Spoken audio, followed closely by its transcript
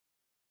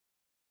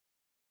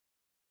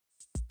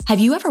Have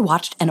you ever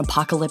watched an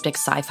apocalyptic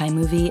sci-fi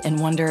movie and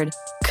wondered,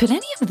 could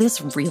any of this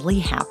really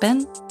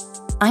happen?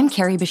 I'm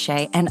Carrie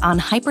Bechet, and on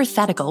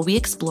Hypothetical, we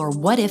explore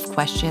what-if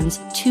questions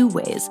two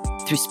ways,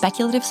 through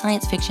speculative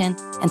science fiction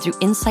and through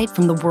insight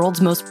from the world's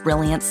most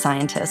brilliant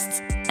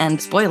scientists.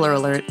 And spoiler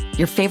alert,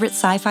 your favorite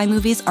sci-fi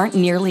movies aren't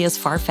nearly as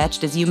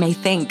far-fetched as you may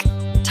think.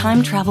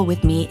 Time travel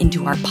with me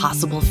into our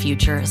possible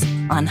futures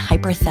on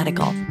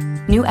Hypothetical.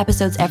 New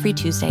episodes every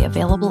Tuesday,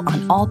 available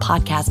on all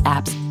podcast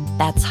apps.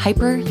 That's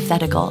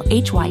Hypothetical,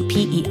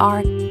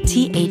 Hyperthetical.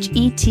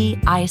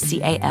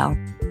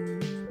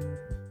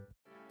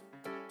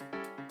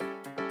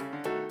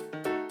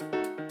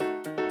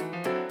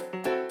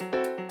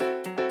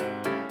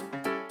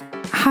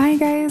 Hi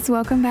guys,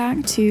 welcome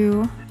back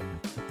to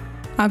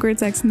Awkward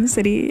Sex in the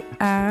City.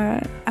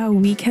 A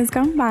week has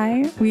gone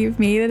by. We've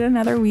made it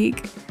another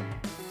week.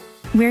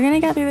 We're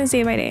gonna get through this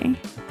day by day.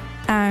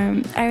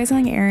 I was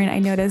telling Aaron, I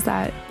noticed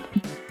that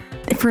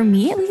for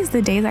me, at least,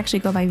 the days actually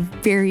go by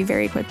very,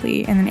 very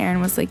quickly. And then Aaron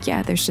was like,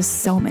 yeah, there's just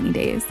so many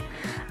days.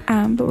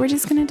 But we're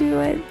just going to do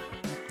it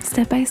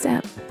step by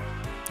step,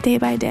 day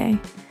by day.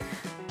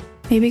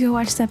 Maybe go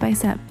watch Step by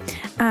Step.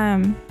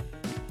 In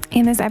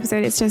this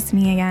episode, it's just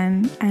me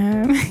again.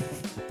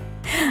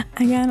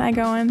 Again, I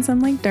go on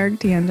some like dark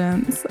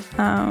tangents.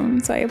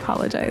 So I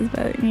apologize,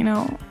 but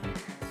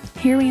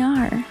here we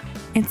are.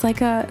 It's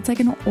like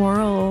an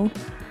oral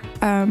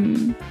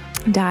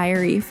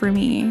diary for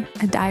me,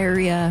 a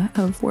diarrhea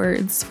of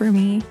words for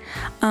me.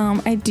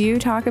 I do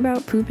talk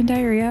about poop and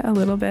diarrhea a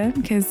little bit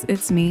because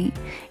it's me,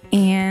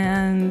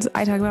 and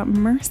I talk about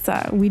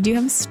MRSA. We do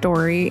have a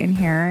story in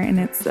here, and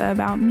it's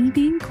about me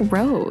being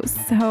gross,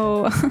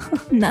 so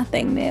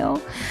nothing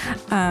new.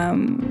 I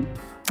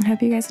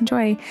hope you guys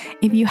enjoy.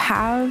 If you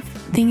have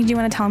things you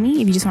want to tell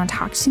me, if you just want to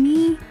talk to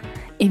me,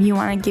 if you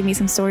want to give me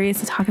some stories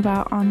to talk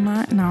about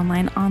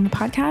online on the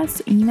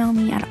podcast, email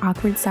me at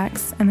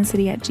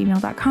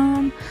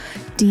awkwardsexandthecity@gmail.com.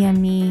 DM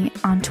me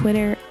on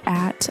Twitter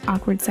at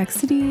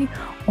awkwardsexcity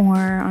or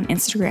on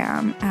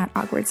Instagram at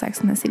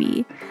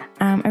awkwardsexandthecity.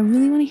 I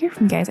really want to hear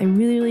from you guys. I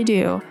really, really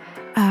do.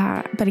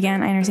 But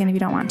again, I understand if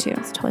you don't want to.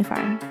 It's totally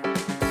fine.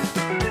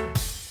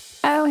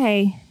 Oh,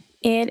 hey.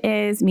 It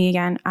is me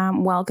again.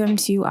 Welcome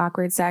to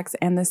Awkward Sex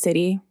and the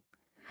City.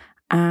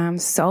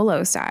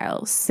 Solo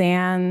style,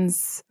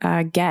 sans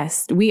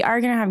guest. We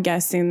are going to have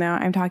guests soon, though.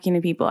 I'm talking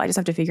to people. I just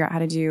have to figure out how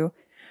to do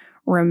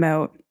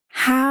remote.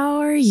 How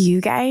are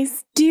you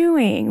guys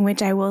doing?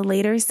 Which I will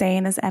later say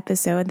in this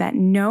episode that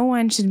no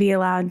one should be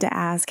allowed to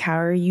ask, how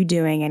are you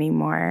doing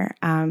anymore?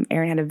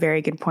 Aaron had a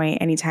very good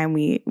point. Anytime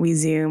we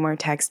Zoom or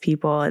text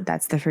people,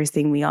 that's the first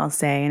thing we all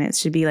say. And it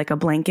should be like a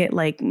blanket,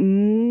 like,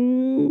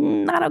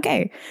 not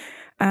okay.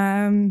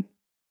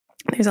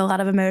 There's a lot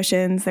of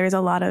emotions. There's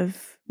a lot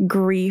of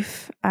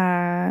grief.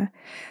 There's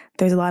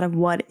a lot of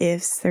what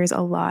ifs. There's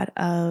a lot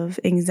of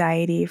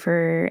anxiety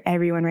for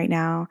everyone right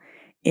now.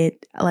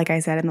 Like I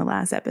said in the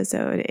last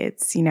episode,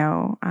 it's, I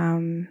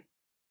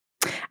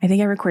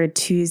think I recorded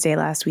Tuesday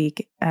last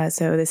week.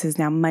 So this is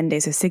now Monday.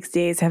 So 6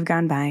 days have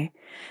gone by.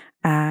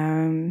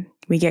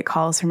 We get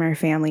calls from our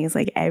families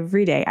like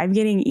every day. I'm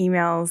getting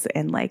emails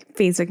and like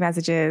Facebook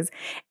messages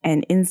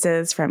and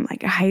Instas from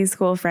like high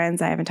school friends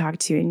I haven't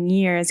talked to in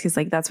years, because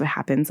like that's what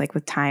happens like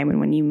with time and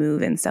when you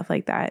move and stuff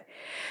like that.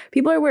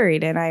 People are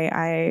worried, and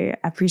I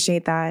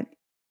appreciate that.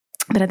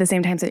 But at the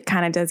same time, it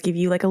kind of does give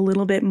you like a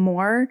little bit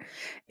more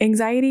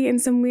anxiety in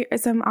some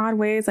odd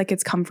ways. Like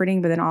it's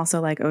comforting, but then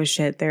also like, oh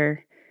shit,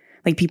 they're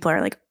like, people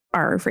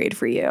are afraid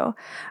for you.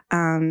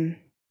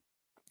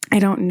 I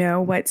don't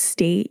know what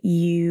state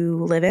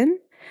you live in.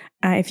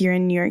 If you're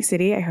in New York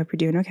City, I hope you're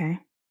doing okay.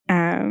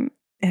 And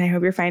I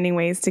hope you're finding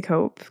ways to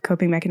cope.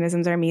 Coping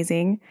mechanisms are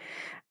amazing.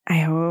 I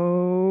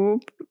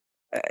hope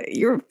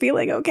you're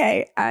feeling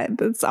okay.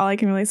 That's all I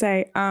can really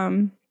say.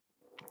 For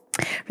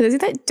those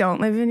of you that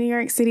don't live in New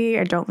York City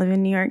or don't live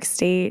in New York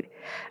State,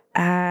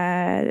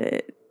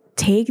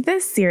 take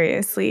this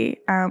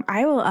seriously.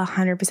 I will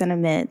 100%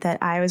 admit that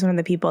I was one of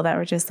the people that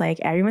were just like,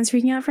 everyone's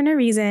freaking out for no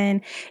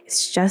reason.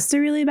 It's just a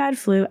really bad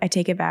flu. I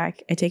take it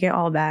back. I take it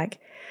all back.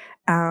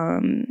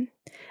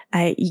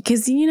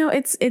 Because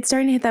it's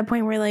starting to hit that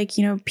point where like,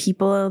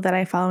 people that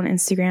I follow on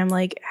Instagram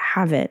like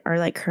have it or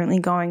like currently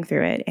going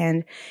through it.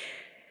 And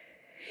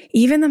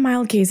even the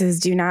mild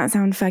cases do not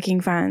sound fucking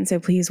fun. So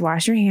please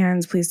wash your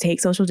hands. Please take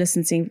social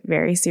distancing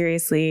very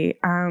seriously.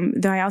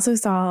 Though I also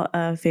saw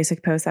a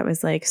Facebook post that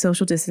was like,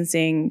 social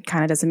distancing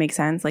kind of doesn't make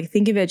sense. Like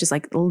think of it just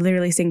like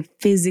literally staying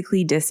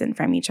physically distant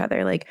from each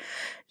other. Like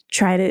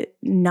try to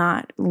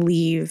not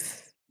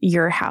leave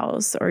your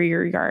house or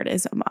your yard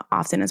as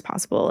often as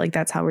possible. Like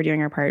that's how we're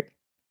doing our part.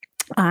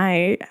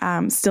 I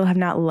still have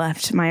not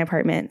left my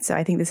apartment. So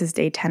I think this is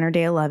day 10 or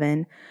day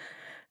 11.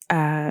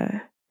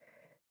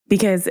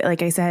 because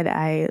like I said,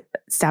 I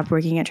stopped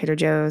working at Trader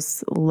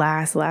Joe's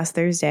last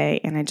Thursday,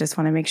 and I just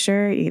want to make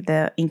sure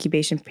the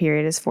incubation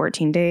period is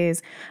 14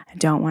 days. I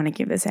don't want to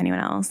give this to anyone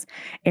else.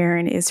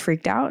 Aaron is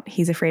freaked out.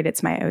 He's afraid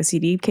it's my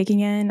OCD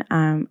kicking in.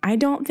 I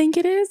don't think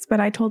it is,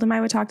 but I told him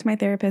I would talk to my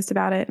therapist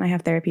about it, and I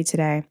have therapy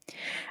today.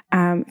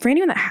 For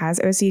anyone that has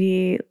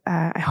OCD,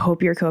 I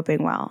hope you're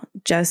coping well.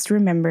 Just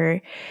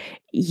remember,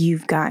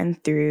 you've gotten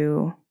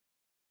through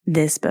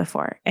this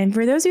before. And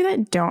for those of you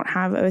that don't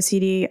have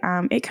OCD,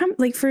 it comes,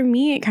 like for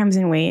me, it comes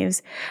in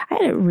waves. I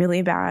had it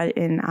really bad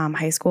in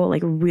high school,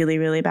 like really,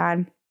 really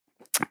bad.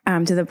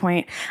 To the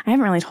point, I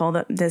haven't really told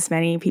that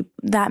many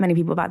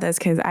people about this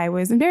because I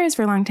was embarrassed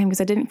for a long time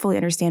because I didn't fully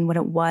understand what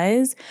it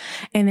was.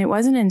 And it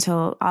wasn't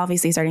until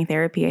obviously starting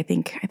therapy. I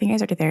think I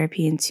started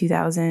therapy in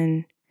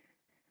 2000.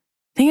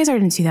 I think I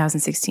started in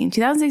 2016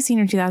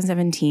 or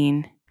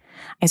 2017.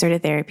 I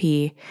started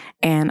therapy,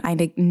 and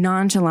I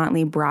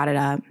nonchalantly brought it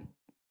up.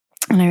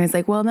 And I was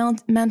like, well,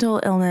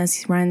 mental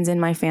illness runs in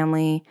my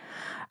family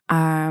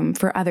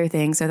for other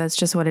things. So that's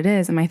just what it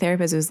is. And my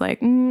therapist was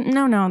like,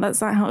 no,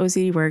 that's not how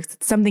OCD works.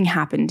 Something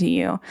happened to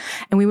you.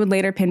 And we would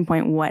later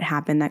pinpoint what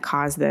happened that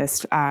caused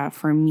this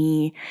for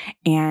me.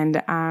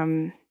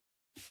 And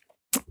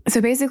so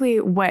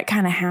basically what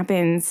kind of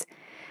happens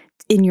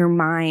in your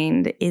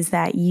mind is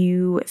that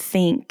you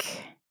think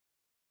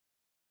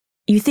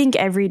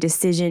every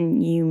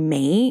decision you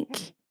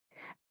make,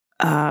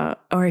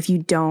 or if you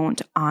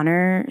don't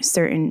honor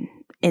certain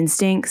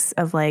instincts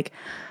of like,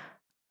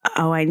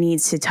 oh, I need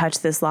to touch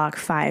this lock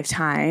 5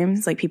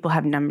 times, like people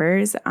have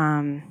numbers,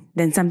 then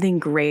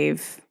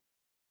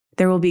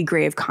there will be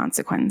grave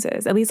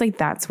consequences. At least like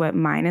that's what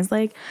mine is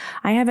like.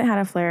 I haven't had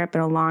a flare up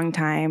in a long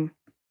time.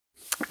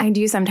 I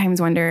do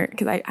sometimes wonder,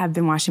 because I've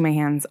been washing my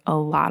hands a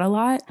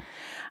lot.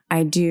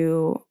 I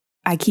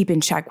keep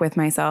in check with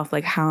myself,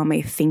 like how am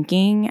I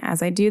thinking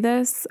as I do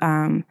this?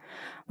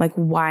 Like,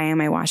 why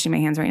am I washing my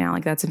hands right now?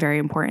 Like, that's very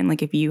important.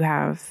 Like, if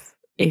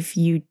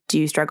you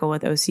do struggle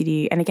with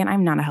OCD, and again,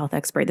 I'm not a health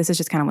expert. This is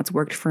just kind of what's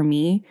worked for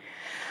me.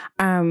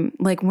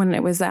 Like when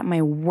it was at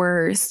my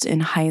worst in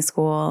high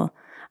school,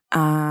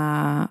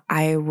 I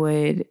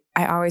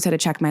always had to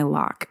check my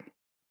lock.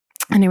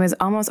 And it was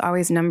almost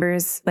always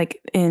numbers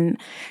like in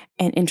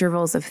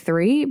intervals of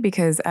 3,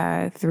 because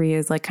 3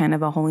 is like kind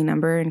of a holy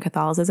number in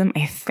Catholicism,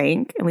 I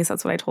think. At least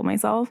that's what I told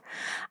myself.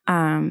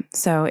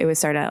 So it would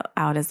start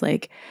out as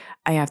like,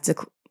 I have to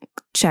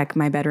check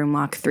my bedroom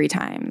lock 3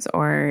 times,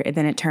 or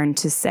then it turned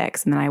to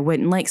 6, and then I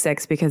wouldn't like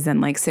 6 because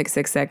then like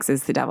 666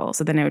 is the devil.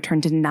 So then it would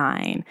turn to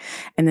 9,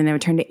 and then it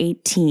would turn to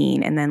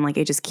 18, and then like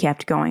it just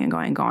kept going and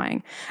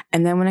going.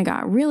 And then when it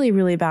got really,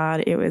 really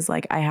bad, it was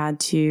like I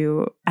had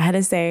to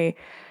say,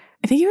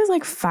 I think it was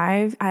like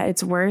 5 at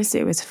its worst.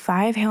 It was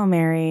 5 Hail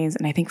Marys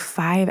and I think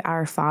 5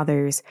 Our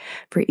Fathers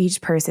for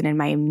each person in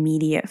my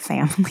immediate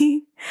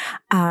family.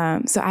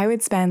 So I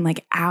would spend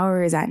like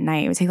hours at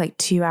night. It would take like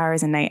 2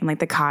 hours a night. And like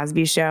the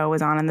Cosby Show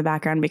was on in the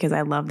background because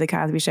I loved the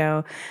Cosby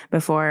Show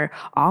before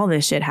all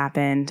this shit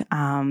happened.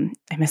 I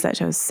miss that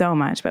show so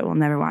much, but we'll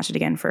never watch it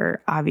again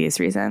for obvious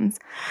reasons.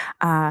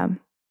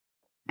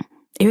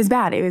 It was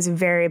bad. It was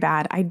very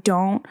bad. I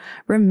don't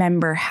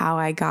remember how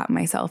I got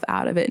myself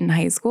out of it in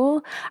high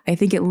school. I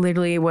think it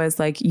literally was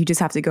like, you just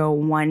have to go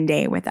one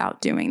day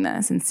without doing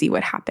this and see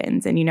what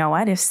happens. And you know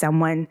what? If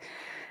something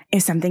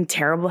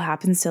terrible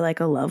happens to like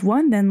a loved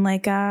one, then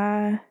like,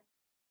 then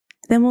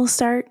we'll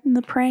start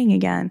the praying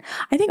again.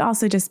 I think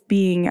also just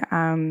being,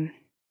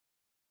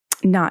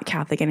 not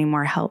Catholic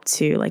anymore helped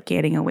too, like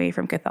getting away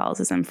from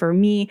Catholicism. For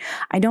me,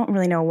 I don't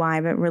really know why,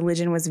 but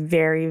religion was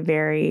very,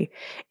 very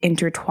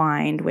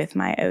intertwined with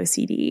my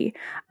OCD.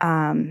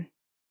 And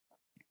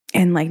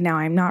like now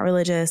I'm not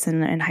religious.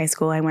 And in high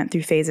school, I went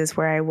through phases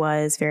where I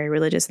was very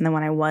religious. And then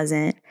when I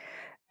wasn't,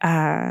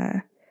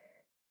 and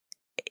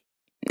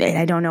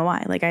I don't know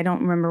why. Like, I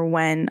don't remember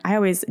when. I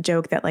always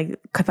joke that like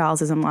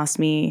Catholicism lost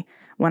me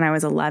when I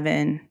was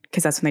 11,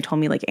 because that's when they told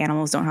me like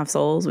animals don't have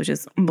souls, which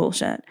is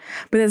bullshit.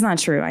 But that's not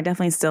true. I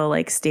definitely still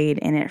like stayed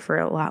in it for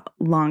a lot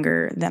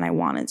longer than I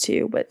wanted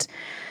to. But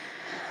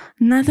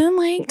nothing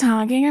like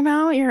talking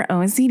about your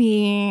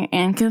OCD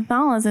and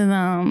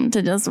Catholicism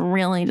to just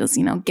really just,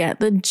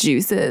 get the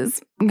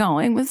juices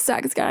going with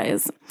sex,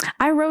 guys.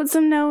 I wrote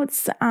some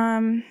notes.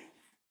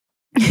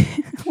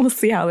 We'll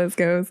see how this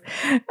goes.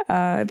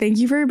 Thank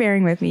you for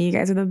bearing with me. You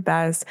guys are the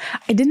best.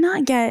 I did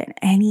not get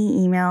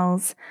any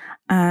emails.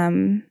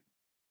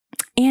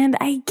 And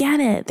I get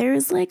it.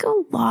 There's like a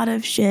lot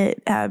of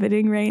shit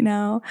happening right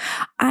now.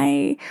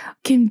 I'm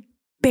supposed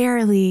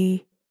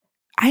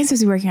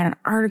to be working on an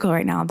article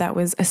right now that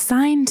was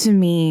assigned to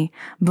me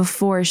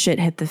before shit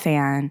hit the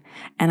fan,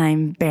 and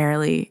I'm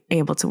barely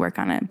able to work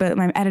on it. But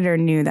my editor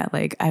knew that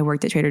like I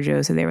worked at Trader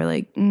Joe's, so they were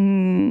like,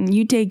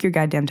 you take your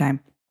goddamn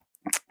time.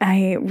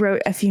 I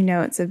wrote a few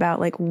notes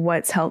about like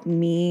what's helped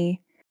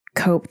me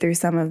cope through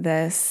some of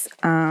this.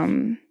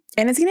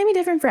 And it's going to be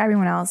different for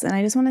everyone else. And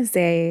I just want to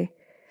say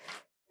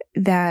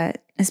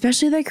that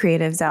especially the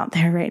creatives out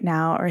there right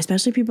now, or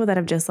especially people that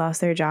have just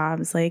lost their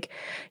jobs, like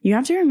you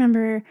have to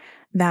remember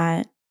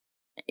that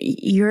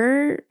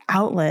your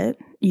outlet,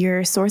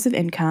 your source of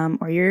income,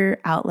 or your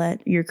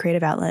outlet, your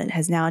creative outlet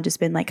has now just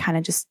been like kind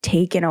of just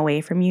taken away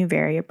from you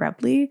very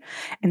abruptly.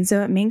 And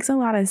so it makes a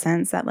lot of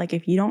sense that like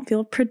if you don't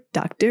feel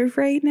productive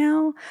right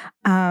now,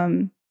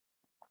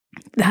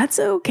 that's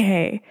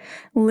okay.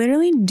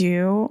 Literally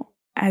do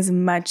as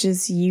much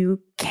as you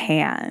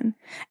can.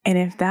 And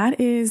if that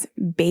is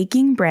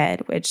baking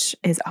bread, which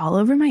is all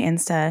over my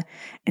Insta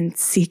and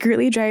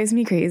secretly drives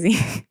me crazy,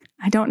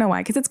 I don't know why,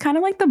 because it's kind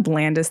of like the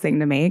blandest thing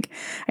to make.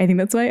 I think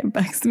that's why it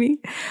bugs me.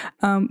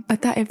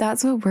 But that if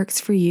that's what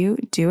works for you,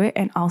 do it.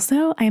 And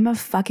also, I am a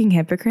fucking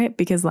hypocrite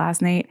because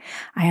last night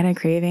I had a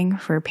craving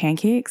for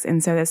pancakes,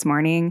 and so this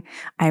morning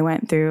I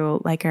went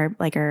through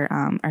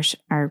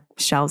our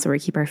shelves where we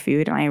keep our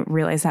food, and I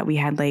realized that we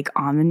had like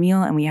almond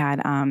meal and we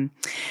had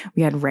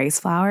rice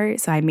flour.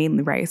 So I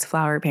made rice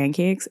flour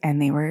pancakes,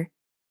 and they were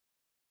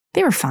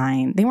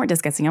fine. They weren't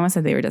disgusting. I almost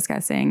said they were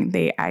disgusting.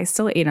 I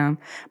still ate them,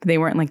 but they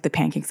weren't like the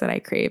pancakes that I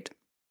craved.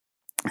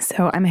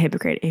 So I'm a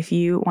hypocrite. If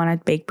you want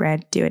to bake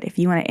bread, do it. If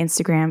you want to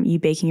Instagram you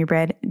baking your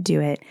bread,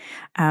 do it.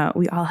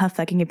 We all have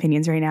fucking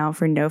opinions right now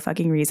for no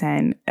fucking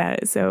reason.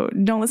 So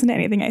don't listen to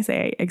anything I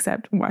say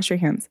except wash your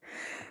hands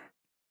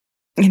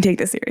and take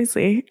this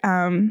seriously.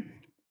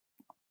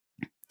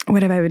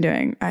 What have I been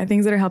doing?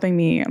 Things that are helping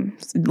me. I'm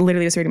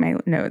literally just reading my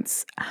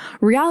notes.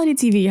 Reality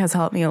TV has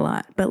helped me a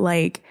lot, but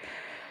like,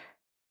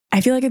 I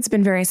feel like it's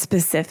been very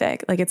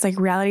specific. Like it's like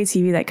reality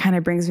TV that kind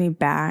of brings me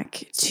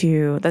back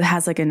to, that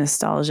has like a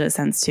nostalgia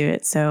sense to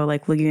it. So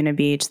like Laguna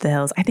Beach, The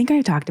Hills. I think I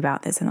talked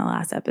about this in the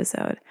last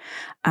episode.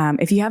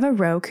 If you have a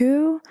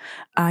Roku,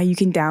 you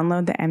can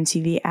download the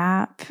MTV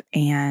app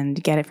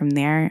and get it from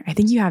there. I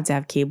think you have to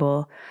have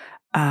cable.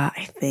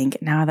 I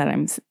think now that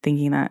I'm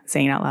saying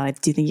it out loud, I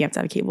do think you have to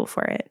have cable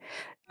for it.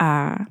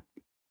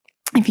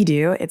 If you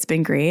do, it's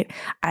been great.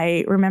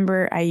 I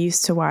remember I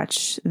used to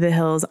watch The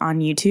Hills on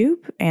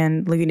YouTube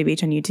and Laguna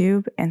Beach on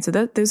YouTube. And so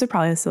those are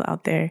probably still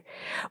out there.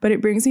 But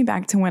it brings me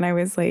back to when I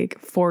was like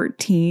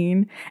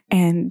 14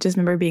 and just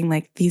remember being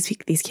like, these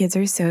kids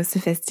are so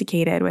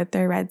sophisticated with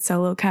their red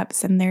Solo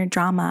cups and their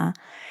drama.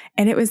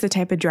 And it was the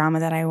type of drama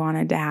that I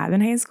wanted to have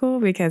in high school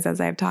because as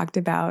I've talked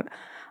about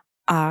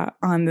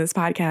on this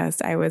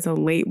podcast, I was a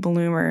late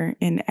bloomer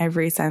in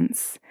every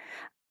sense.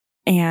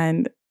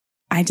 And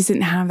I just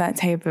didn't have that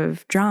type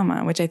of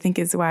drama, which I think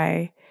is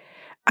why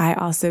I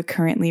also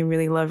currently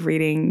really love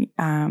reading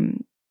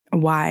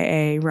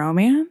YA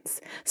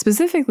romance,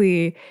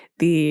 specifically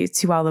the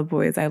To All the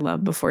Boys I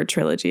Loved Before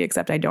trilogy,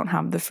 except I don't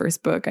have the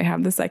first book. I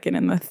have the second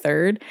and the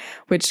third,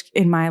 which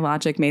in my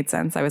logic made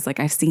sense. I was like,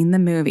 I've seen the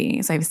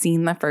movie, so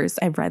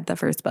I've read the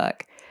first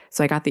book.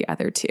 So I got the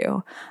other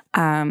two.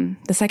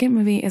 The second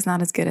movie is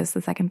not as good as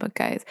the second book,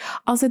 guys.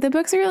 Also, the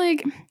books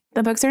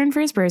are in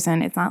first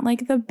person. It's not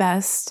like the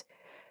best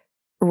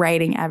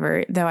writing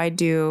ever, though I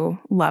do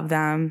love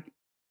them.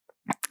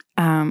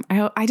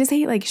 I just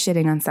hate like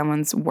shitting on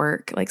someone's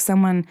work. Like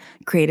someone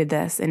created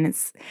this and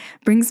it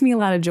brings me a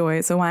lot of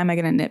joy. So why am I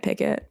going to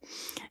nitpick it?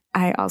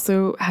 I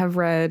also have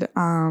read,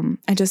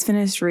 I just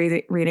finished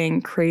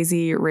reading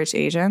Crazy Rich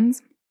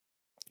Asians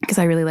because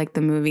I really liked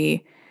the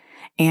movie.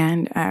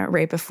 And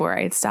right before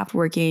I had stopped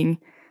working,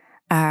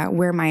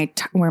 where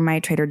my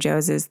Trader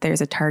Joe's is,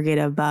 there's a Target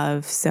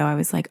above. So I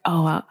was like,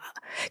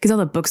 because all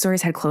the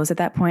bookstores had closed at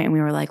that point, and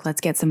we were like,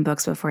 let's get some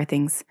books before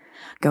things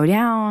go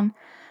down.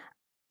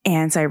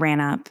 And so I ran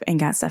up and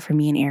got stuff for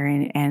me and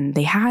Aaron, and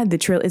they had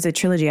it's a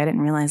trilogy. I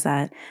didn't realize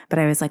that, but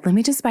I was like, let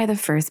me just buy the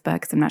first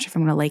book because I'm not sure if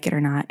I'm going to like it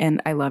or not.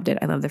 And I loved it.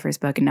 I loved the first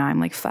book, and now I'm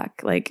like,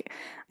 fuck, like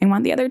I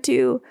want the other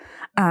two.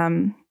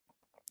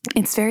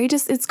 It's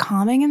it's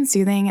calming and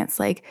soothing. It's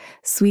like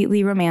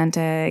sweetly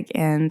romantic,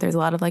 and there's a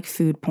lot of like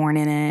food porn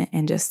in it,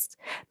 and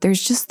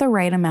there's just the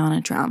right amount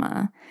of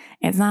drama.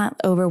 It's not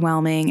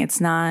overwhelming.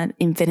 It's not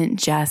infinite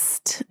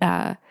jest.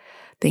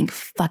 Thank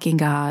fucking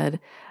God.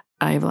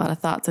 I have a lot of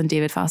thoughts on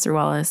David Foster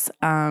Wallace.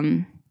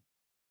 And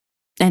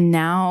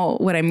now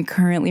what I'm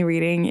currently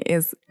reading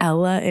is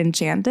Ella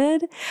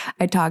Enchanted.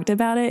 I talked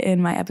about it in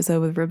my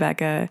episode with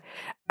Rebecca.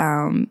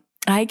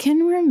 I can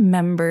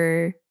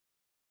remember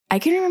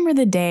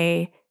the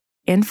day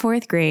in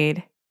fourth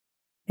grade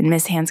in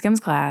Miss Hanscom's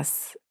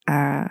class,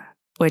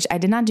 which I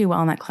did not do well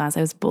in that class.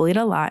 I was bullied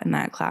a lot in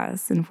that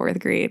class in fourth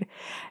grade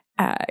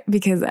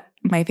because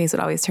my face would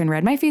always turn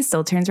red. My face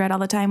still turns red all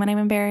the time when I'm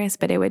embarrassed,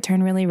 but it would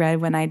turn really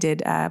red when I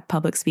did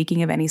public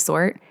speaking of any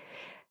sort.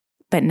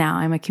 But now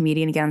I'm a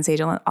comedian and get on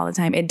stage all the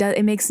time.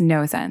 It makes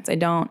no sense. I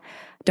don't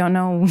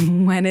know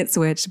when it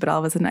switched, but all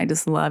of a sudden I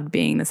just loved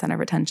being the center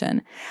of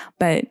attention.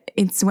 But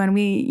it's when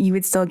you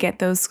would still get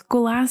those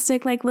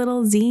scholastic like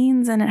little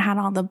zines, and it had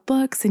all the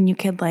books, and you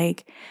could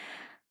like,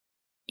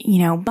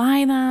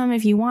 buy them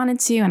if you wanted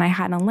to. And I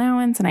had an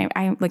allowance, and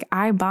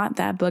I bought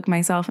that book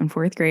myself in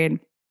fourth grade.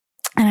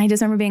 And I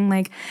just remember being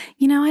like,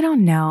 I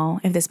don't know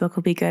if this book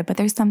will be good, but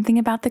there's something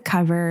about the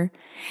cover.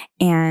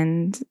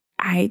 And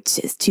I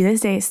just, to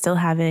this day, still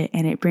have it.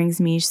 And it brings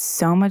me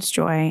so much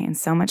joy and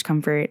so much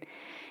comfort.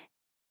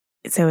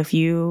 So if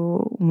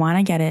you want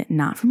to get it,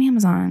 not from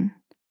Amazon,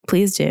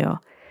 please do.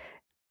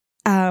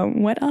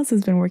 What else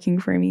has been working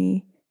for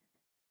me?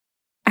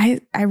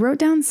 I wrote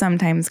down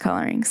sometimes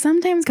coloring.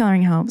 Sometimes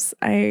coloring helps.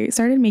 I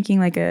started making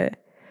like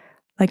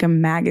a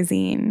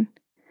magazine,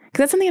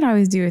 because that's something I'd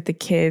always do with the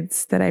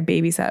kids that I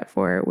babysat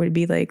for. Would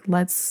be like,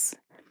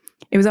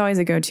 it was always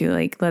a go-to,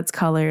 like, let's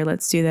color,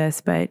 let's do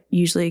this. But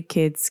usually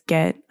kids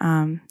get,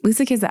 at least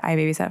the kids that I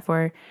babysat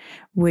for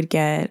would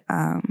get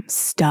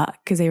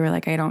stuck because they were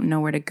like, I don't know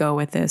where to go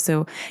with this.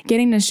 So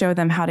getting to show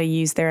them how to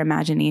use their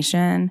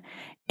imagination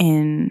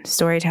in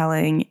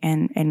storytelling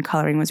and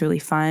coloring was really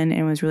fun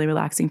and was really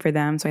relaxing for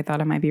them. So I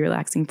thought it might be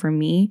relaxing for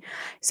me.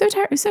 So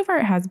far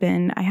it has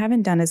been. I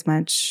haven't done as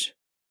much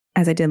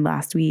as I did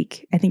last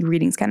week. I think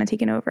reading's kind of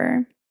taken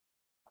over.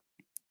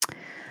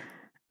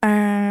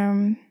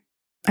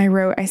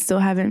 I still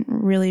haven't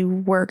really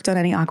worked on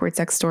any awkward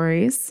sex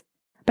stories,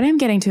 but I'm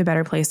getting to a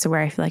better place to where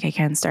I feel like I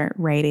can start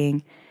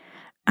writing.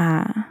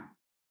 And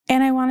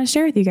I want to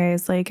share with you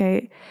guys, like,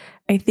 I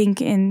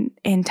think in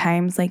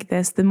times like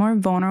this, the more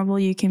vulnerable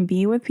you can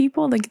be with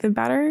people, like, the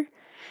better.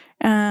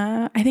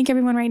 I think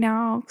everyone right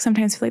now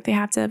sometimes feel like they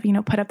have to,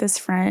 put up this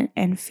front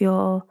and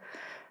feel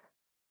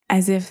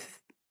as if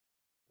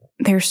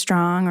they're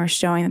strong, or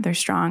showing that they're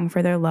strong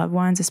for their loved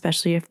ones,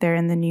 especially if they're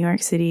in the New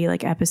York City,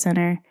 like,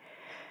 epicenter.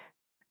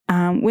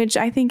 Which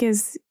I think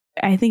is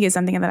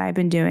something that I've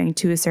been doing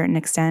to a certain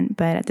extent,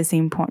 but at the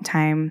same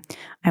time,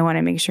 I want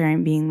to make sure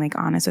I'm being, like,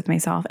 honest with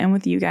myself and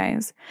with you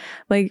guys.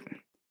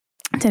 Like,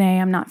 today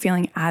I'm not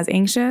feeling as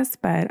anxious,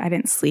 but I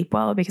didn't sleep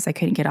well because I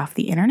couldn't get off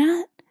the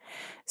internet.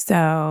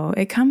 So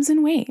it comes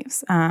in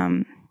waves.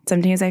 Some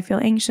days I feel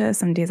anxious,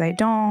 some days I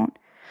don't.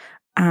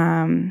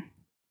 I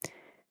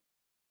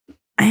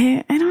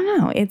don't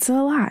know. It's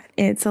a lot.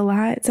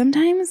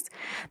 Sometimes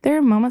there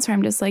are moments where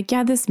I'm just like,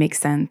 yeah, this makes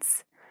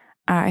sense.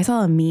 I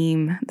saw a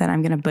meme that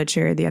I'm going to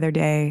butcher the other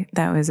day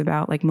that was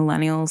about, like,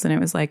 millennials. And it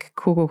was like,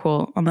 cool.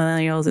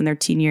 Millennials in their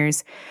teen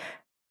years.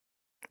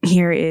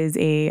 Here is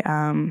a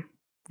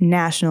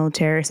national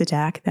terrorist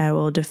attack that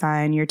will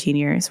define your teen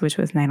years, which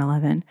was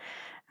 9/11.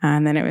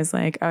 And then it was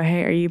like, oh,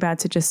 hey, are you about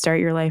to just start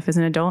your life as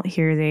an adult?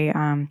 Here's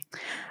a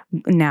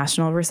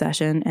national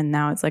recession. And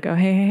now it's like, oh,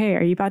 hey,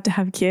 are you about to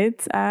have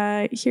kids?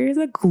 Here's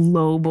a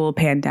global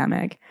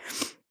pandemic.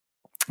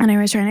 And I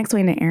was trying to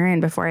explain to Aaron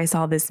before I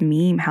saw this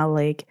meme how,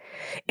 like,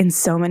 in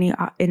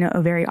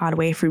a very odd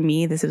way for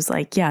me, this was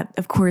like, yeah,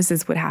 of course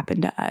this would happen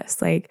to us.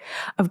 Like,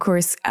 of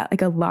course,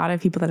 like, a lot of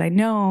people that I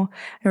know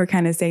were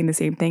kind of saying the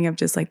same thing of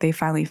just, like, they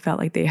finally felt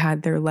like they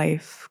had their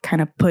life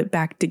kind of put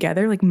back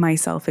together, like,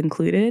 myself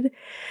included.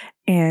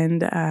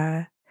 And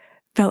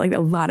felt like a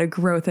lot of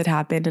growth had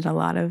happened in a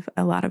lot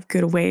of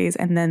good ways.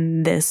 And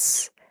then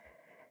this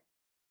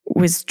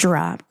was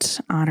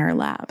dropped on our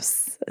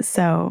laps.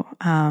 So,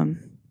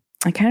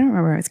 I kind of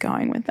remember where I was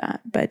going with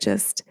that, but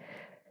just,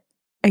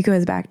 it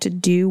goes back to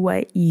do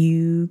what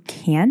you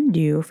can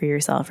do for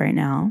yourself right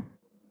now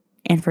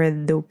and for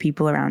the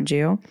people around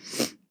you.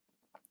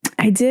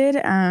 I did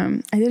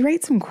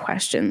write some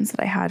questions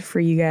that I had for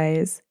you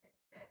guys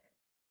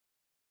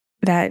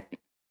that,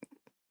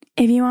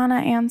 if you want to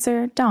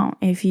answer, don't.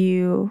 If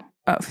you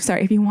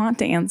want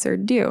to answer,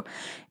 do.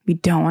 If you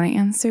don't want to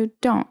answer,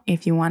 don't.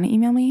 If you want to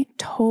email me,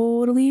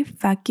 totally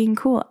fucking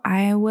cool.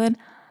 I would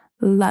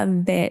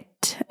love it.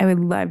 I would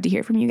love to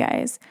hear from you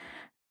guys.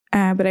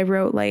 But I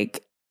wrote,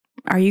 like,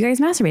 are you guys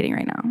masturbating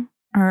right now?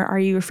 Or are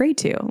you afraid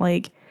to?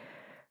 Like,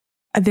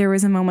 there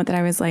was a moment that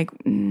I was like,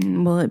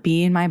 will it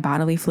be in my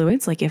bodily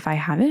fluids? Like, if I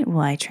have it, will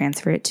I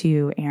transfer it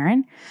to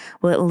Aaron?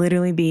 Will it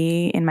literally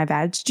be in my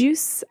vag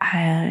juice?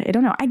 I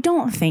don't know. I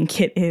don't think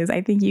it is.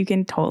 I think you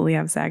can totally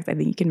have sex. I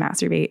think you can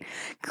masturbate.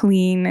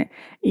 Clean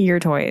your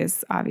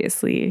toys,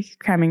 obviously.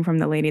 Coming from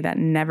the lady that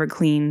never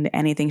cleaned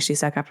anything she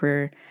stuck up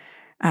her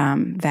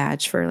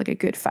vag for like a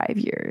good 5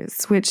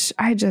 years, which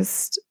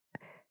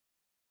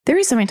there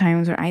are so many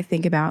times where I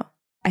think back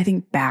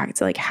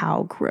to, like,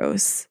 how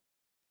gross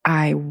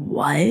I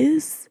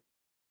was,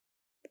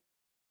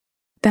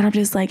 that I'm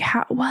just like,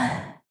 how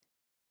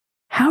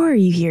are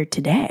you here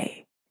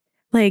today?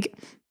 Like,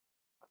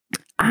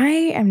 I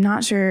am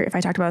not sure if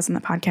I talked about this on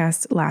the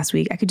podcast last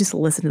week. I could just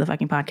listen to the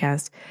fucking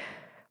podcast.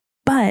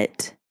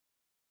 But,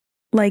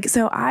 like,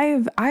 so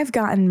I've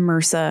gotten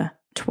MRSA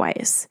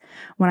twice.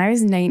 When I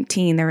was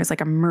 19, there was,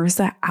 like, a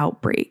MRSA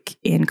outbreak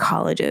in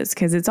colleges,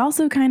 because it's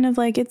also kind of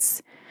like,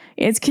 it's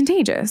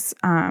contagious.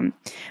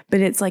 But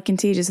it's, like,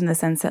 contagious in the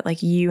sense that,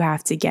 like, you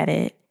have to get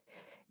it.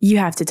 You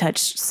have to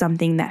touch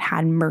something that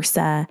had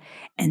MRSA,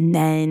 and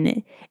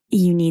then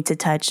you need to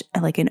touch,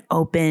 like,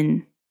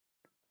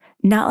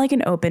 not like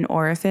an open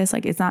orifice.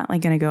 Like, it's not,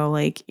 like, going to go,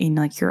 like, in,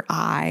 like, your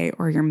eye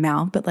or your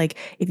mouth, but, like,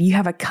 if you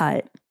have a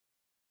cut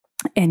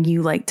and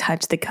you, like,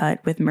 touch the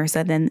cut with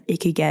MRSA, then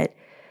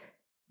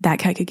that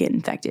cut could get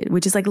infected,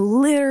 which is, like,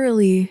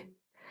 literally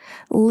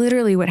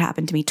what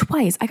happened to me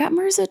twice. I got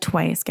MRSA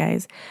twice,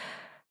 guys.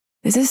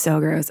 This is so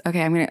gross.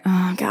 Okay,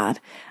 oh God,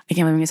 I can't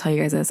believe I'm going to tell you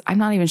guys this. I'm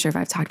not even sure if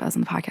I've talked about this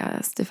on the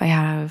podcast. If I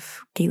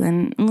have,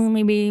 Caitlin,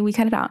 maybe we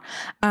cut it out.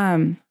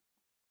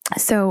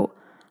 So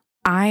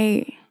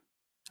I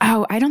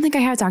Oh, I don't think I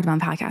have talked about on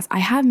the podcast. I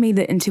have made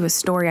it into a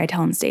story I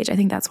tell on stage. I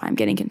think that's why I'm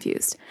getting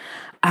confused.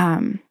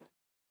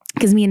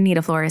 Because me and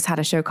Anita Flores had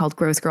a show called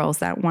Gross Girls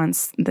that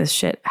once this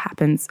shit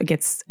happens,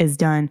 is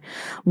done,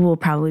 we'll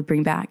probably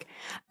bring back.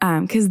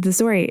 Because the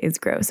story is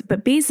gross.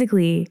 But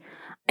basically,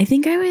 I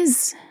think I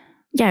was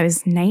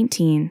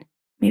 19.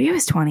 Maybe I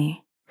was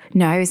 20.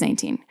 No, I was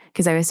 19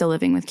 because I was still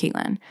living with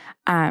Caitlin.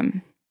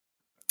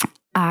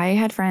 I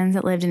had friends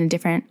that lived in a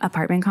different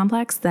apartment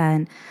complex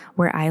than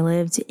where I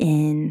lived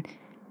in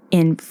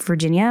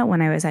Virginia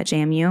when I was at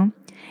JMU.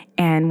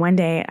 And one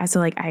day,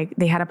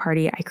 they had a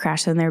party. I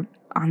crashed on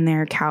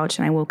their couch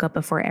and I woke up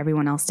before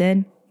everyone else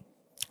did.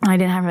 And I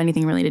didn't have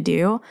anything really to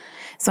do.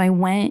 So I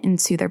went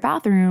into their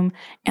bathroom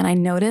and I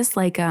noticed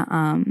like what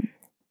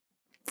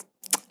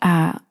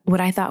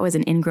I thought was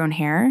an ingrown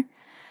hair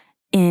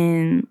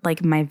in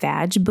like my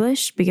vag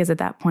bush, because at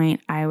that point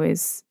I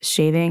was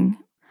shaving.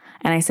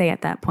 And I say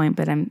at that point,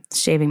 but I'm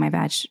shaving my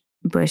vag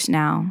bush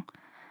now.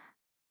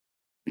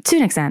 To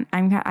an extent, I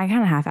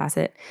kind of half-ass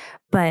it,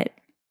 but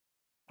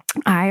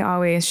I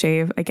always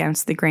shave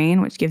against the grain,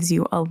 which gives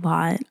you a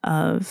lot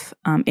of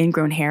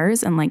ingrown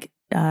hairs and like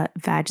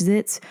vag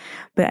zits.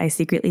 But I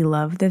secretly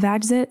love the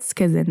vag zits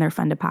because then they're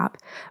fun to pop.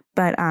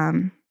 But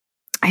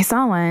I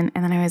saw one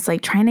and then I was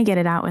like trying to get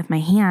it out with my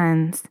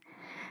hands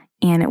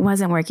and it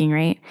wasn't working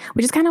right,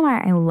 which is kind of why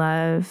I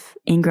love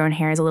ingrown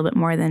hairs a little bit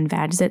more than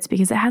vag zits,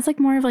 because it has like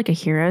more of like a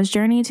hero's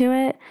journey to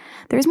it.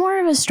 There's more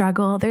of a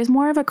struggle. There's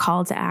more of a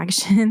call to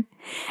action.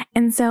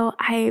 And so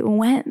I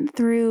went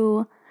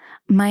through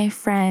my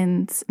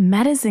friend's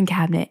medicine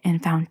cabinet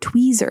and found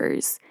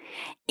tweezers,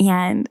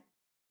 and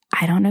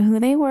I don't know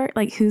whose they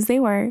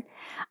were.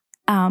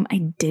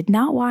 I did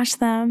not wash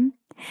them.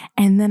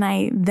 And then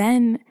I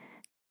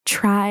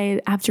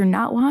tried, after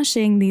not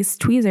washing these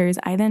tweezers,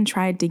 I then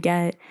tried to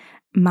get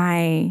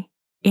my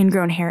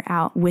ingrown hair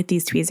out with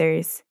these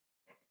tweezers,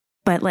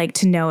 but like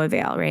to no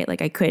avail, right?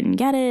 Like I couldn't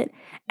get it.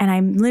 And I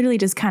literally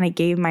just kind of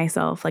gave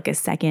myself like a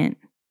second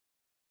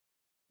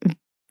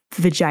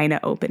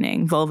vulva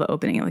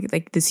opening,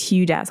 like this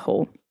huge ass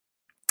hole.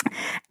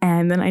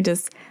 And then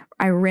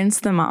I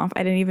rinsed them off.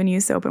 I didn't even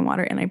use soap and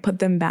water, and I put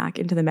them back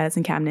into the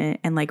medicine cabinet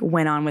and like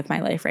went on with my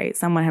life, right?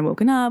 Someone had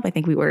woken up. I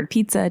think we ordered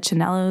pizza,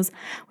 Chanelos,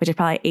 which I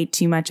probably ate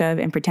too much of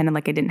and pretended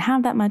like I didn't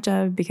have that much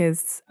of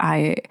because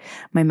my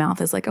mouth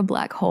is like a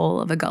black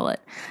hole of a gullet.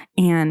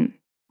 And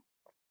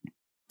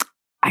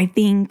I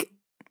think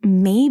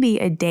maybe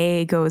a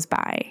day goes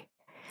by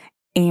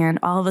and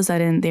all of a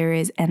sudden there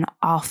is an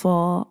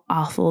awful,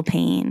 awful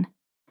pain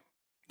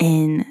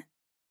in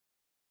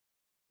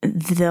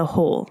the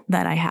hole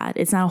that I had.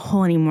 It's not a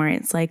hole anymore.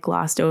 It's like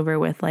glossed over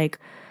with like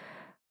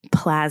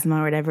plasma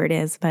or whatever it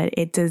is, but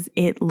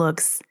it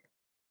looks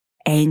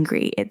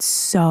angry. It's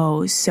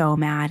so, so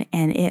mad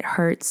and it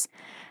hurts.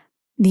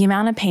 The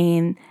amount of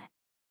pain,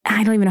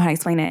 I don't even know how to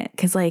explain it,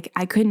 because like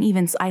I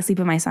sleep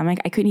on my stomach.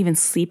 I couldn't even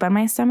sleep on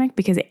my stomach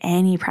because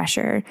any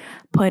pressure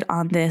put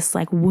on this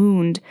like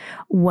wound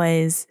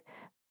was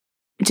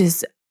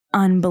just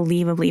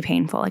unbelievably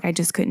painful. Like I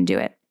just couldn't do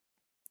it.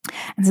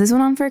 And so this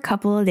went on for a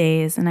couple of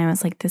days and I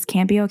was like, this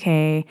can't be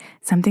okay.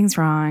 Something's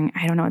wrong.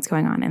 I don't know what's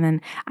going on. And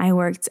then I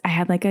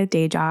had like a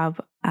day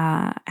job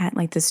at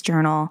like this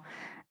journal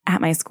at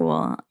my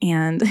school,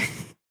 and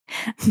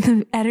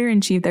the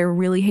editor-in-chief there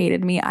really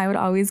hated me. I would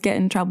always get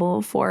in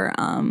trouble for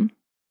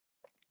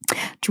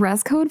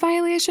dress code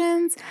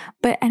violations.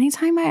 But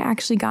anytime I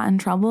actually got in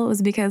trouble, it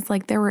was because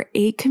like there were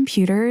 8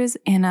 computers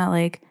in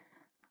an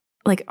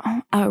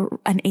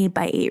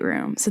 8x8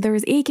 room. So there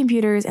was 8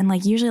 computers and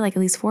like usually like at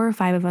least 4 or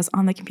 5 of us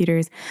on the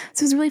computers.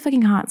 So it was really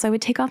fucking hot. So I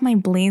would take off my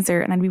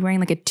blazer and I'd be wearing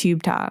like a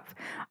tube top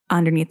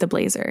underneath the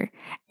blazer.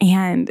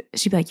 And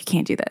she'd be like, you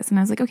can't do this. And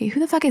I was like, okay, who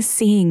the fuck is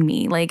seeing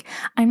me? Like,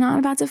 I'm not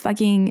about to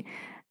fucking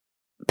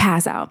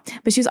pass out.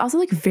 But she was also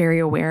like very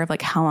aware of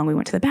like how long we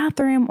went to the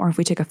bathroom or if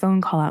we took a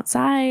phone call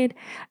outside.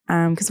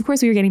 Because of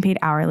course we were getting paid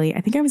hourly. I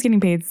think I was getting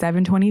paid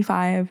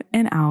 $7.25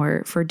 an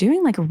hour for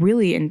doing like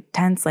really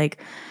intense like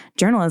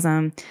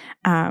journalism.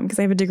 Because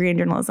I have a degree in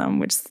journalism,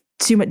 which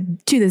to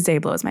this day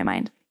blows my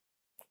mind.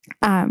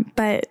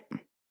 But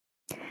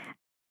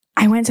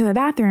I went to the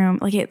bathroom,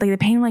 the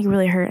pain like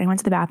really hurt. I went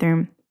to the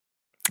bathroom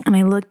and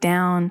I looked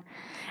down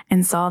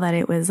and saw that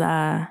it was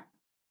a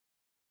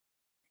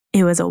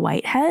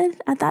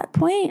whitehead at that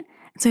point.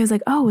 So I was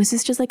like, oh, is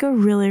this just like a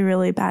really,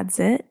 really bad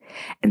zit?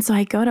 And so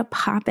I go to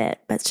pop it,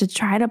 but to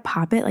try to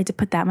pop it, like to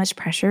put that much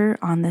pressure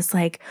on this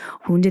like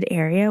wounded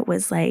area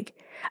was like,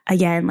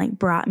 again, like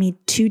brought me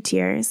to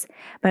tears.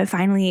 But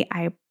finally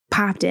I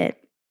popped it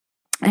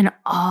and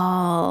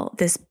all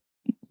this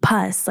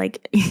pus,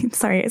 like,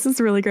 sorry, this is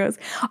really gross.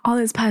 All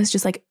this pus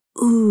just like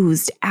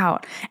oozed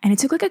out. And it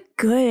took like a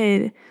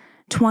good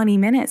 20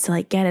 minutes to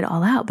like get it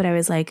all out. But I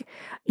was like,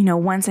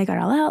 once I got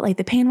it all out, like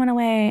the pain went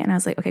away and I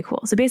was like, okay,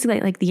 cool. So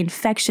basically like the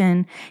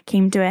infection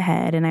came to a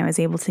head and I was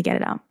able to get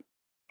it out.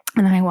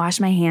 And then I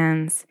washed my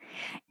hands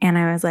and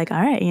I was like,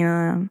 all right,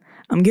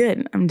 I'm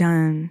good. I'm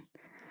done.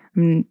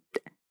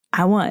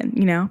 I won,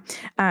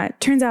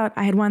 Turns out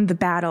I had won the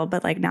battle,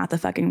 but like not the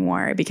fucking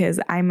war, because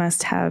I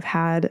must have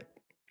had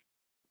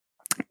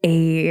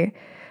a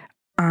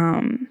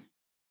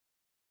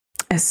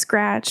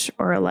scratch,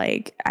 or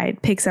like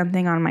I'd pick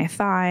something on my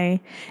thigh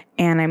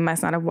and I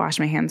must not have washed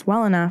my hands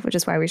well enough, which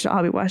is why we should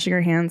all be washing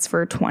our hands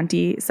for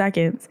 20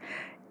 seconds.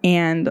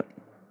 And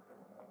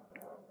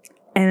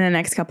in the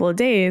next couple of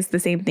days, the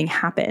same thing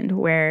happened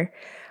where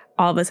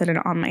all of a sudden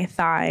on my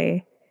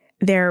thigh,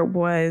 there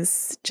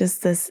was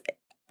just this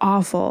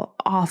awful,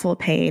 awful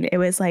pain. It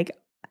was like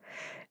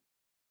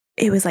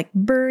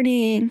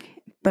burning,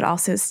 but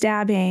also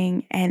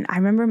stabbing. And I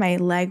remember my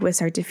leg would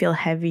start to feel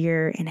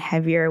heavier and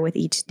heavier with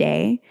each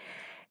day.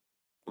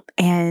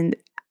 And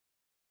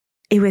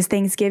it was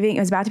Thanksgiving. It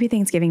was about to be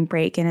Thanksgiving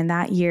break. And in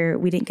that year,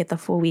 we didn't get the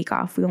full week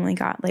off. We only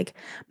got like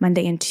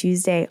Monday and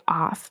Tuesday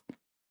off.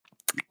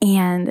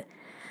 And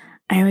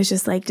I was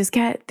just like,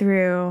 get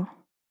through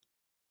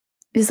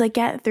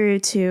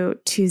to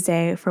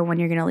Tuesday for when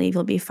you're going to leave.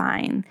 You'll be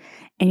fine.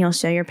 And you'll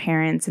show your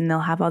parents and they'll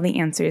have all the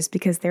answers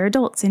because they're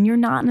adults and you're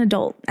not an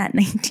adult at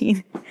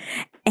 19.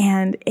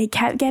 And it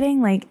kept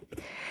getting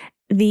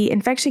the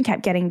infection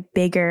kept getting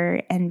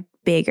bigger and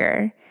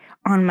bigger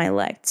on my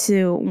leg.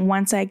 To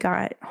once I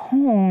got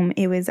home,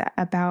 it was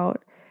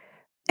about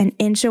an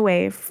inch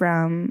away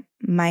from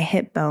my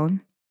hip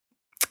bone.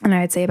 And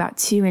I would say about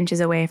 2 inches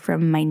away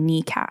from my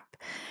kneecap.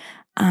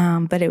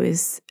 But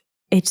it's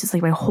just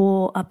like my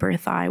whole upper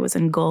thigh was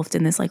engulfed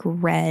in this like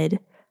red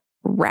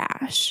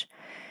rash.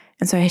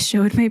 And so I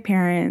showed my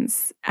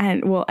parents,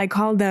 and I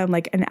called them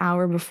like an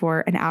hour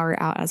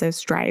out as I was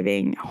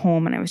driving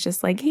home. And I was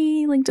just like,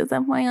 hey, like just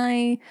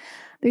FYI,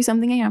 there's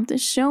something I have to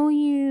show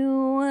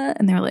you.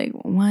 And they're like,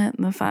 what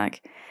the fuck?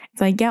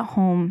 So I get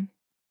home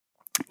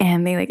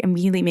and they like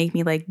immediately make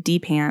me like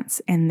de-pants,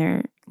 and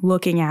they're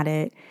looking at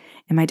it.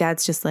 And my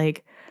dad's just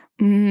like,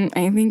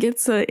 I think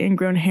it's an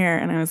ingrown hair.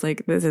 And I was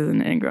like, this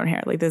isn't an ingrown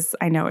hair. Like this,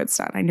 I know it's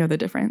not. I know the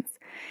difference.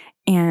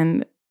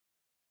 And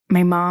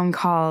my mom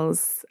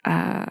calls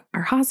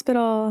our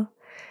hospital,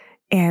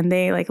 and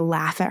they like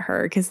laugh at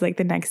her because like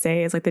the next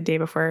day is like the day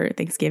before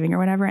Thanksgiving or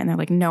whatever. And they're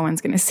like, no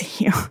one's going to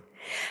see you.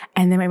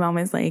 And then my mom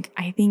was like,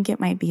 I think it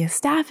might be a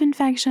staph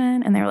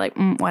infection. And they were like,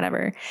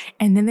 whatever.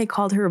 And then they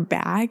called her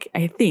back.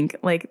 I think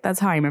like that's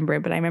how I remember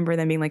it. But I remember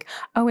them being like,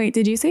 oh, wait,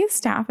 did you say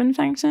staph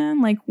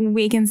infection? Like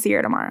we can see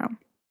her tomorrow.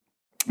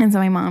 And so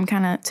my mom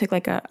kind of took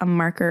like a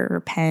marker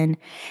or pen,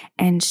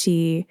 and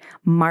she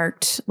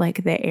marked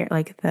like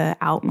the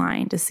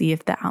outline to see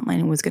if the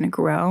outline was going to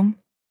grow.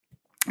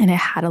 And it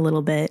had a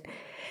little bit,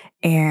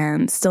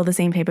 and still the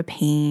same type of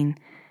pain.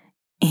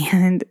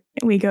 And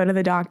we go to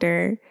the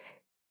doctor.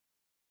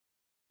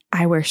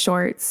 I wear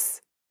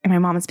shorts, and my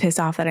mom is pissed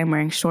off that I'm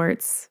wearing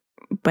shorts,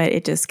 but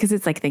it just, cause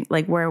it's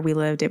like where we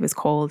lived, it was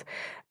cold,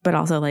 but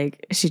also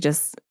like she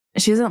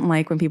doesn't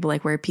like when people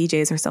like wear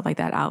PJs or stuff like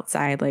that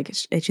outside. Like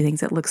she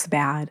thinks it looks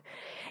bad.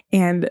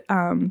 And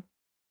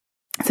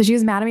so she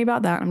was mad at me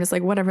about that. I'm just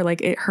like, whatever,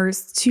 like it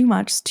hurts too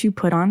much to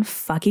put on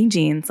fucking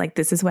jeans. Like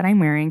this is what I'm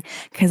wearing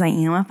because I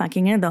am a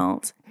fucking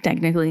adult,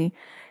 technically.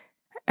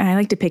 And I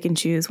like to pick and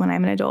choose when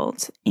I'm an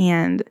adult.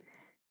 And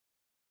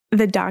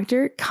the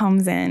doctor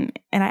comes in,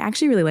 and I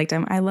actually really liked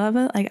him. I love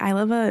a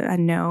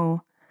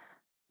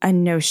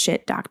no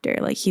shit doctor.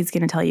 Like he's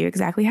going to tell you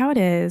exactly how it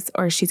is,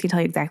 or she's going to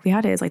tell you exactly how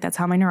it is. Like that's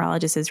how my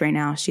neurologist is right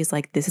now. She's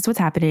like, this is what's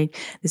happening.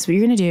 This is what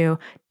you're going to do.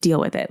 Deal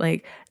with it.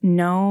 Like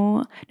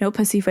no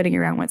pussyfooting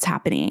around what's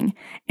happening.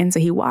 And so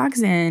he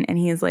walks in and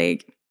he's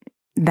like,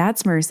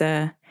 that's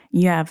MRSA.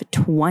 You have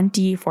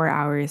 24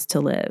 hours to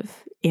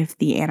live if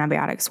the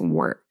antibiotics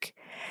work.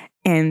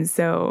 And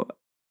so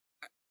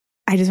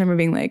I just remember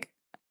being like,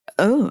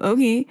 oh,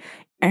 okay.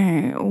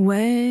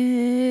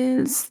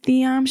 What's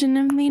the option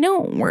if they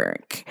don't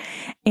work?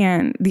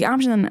 And the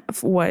option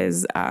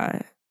was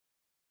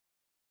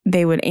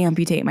they would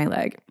amputate my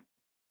leg.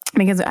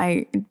 Because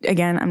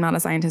I'm not a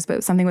scientist,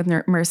 but something with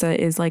MRSA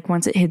is like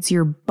once it hits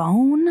your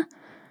bone,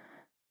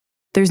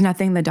 there's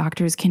nothing the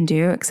doctors can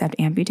do except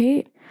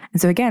amputate.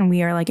 And so again,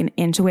 we are like an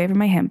inch away from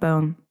my hip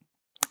bone.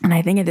 And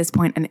I think at this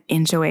point, an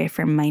inch away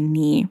from my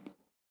knee.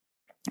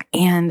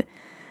 And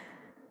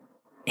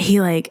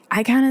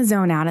I kind of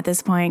zone out at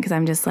this point because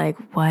I'm just like,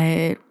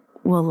 what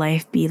will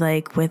life be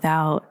like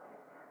without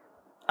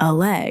a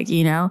leg,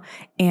 you know?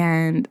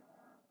 And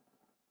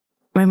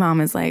my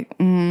mom is like,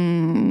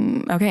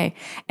 okay.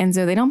 And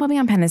so they don't put me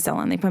on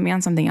penicillin. They put me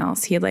on something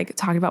else. He had like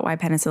talked about why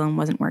penicillin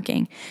wasn't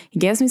working. He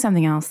gives me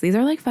something else. These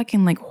are like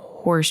fucking like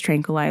horse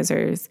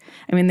tranquilizers.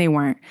 I mean, they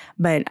weren't,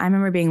 but I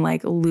remember being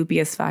like loopy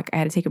as fuck. I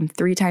had to take them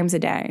 3 times a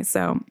day.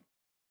 So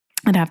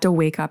I'd have to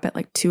wake up at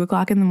like 2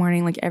 o'clock in the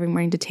morning, like every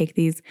morning to take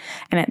these.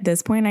 And at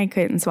this point I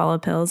couldn't swallow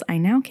pills. I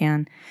now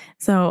can.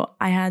 So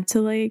I had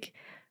to like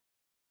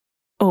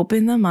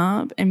open them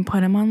up and put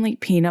them on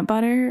like peanut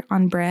butter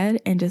on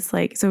bread and just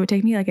like, so it would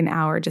take me like an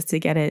hour just to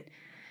get it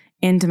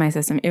into my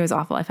system. It was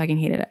awful. I fucking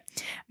hated it.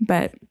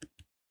 But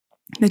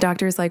the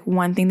doctor is like,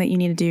 one thing that you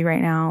need to do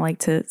right now, like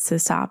to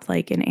stop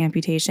like an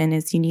amputation,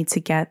 is you need to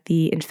get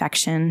the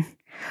infection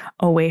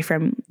away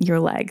from your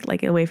leg,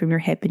 like away from your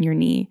hip and your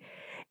knee.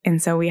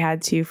 And so we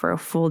had to, for a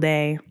full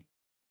day,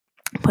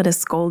 put a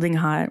scalding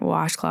hot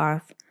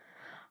washcloth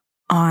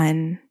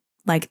on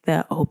like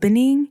the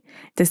opening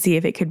to see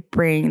if it could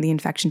bring the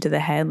infection to the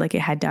head like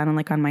it had done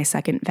on my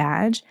second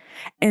vag.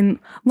 And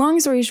long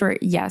story short,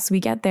 yes, we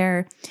get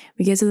there.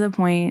 We get to the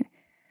point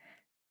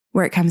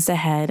where it comes to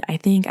head. I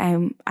think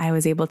I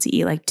was able to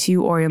eat like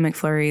 2 Oreo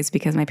McFlurries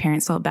because my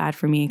parents felt bad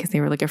for me because they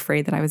were like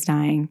afraid that I was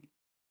dying.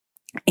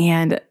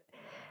 And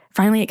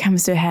finally it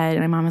comes to a head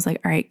and my mom was like,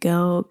 all right,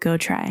 go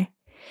try.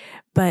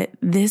 But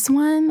this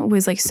one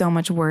was like so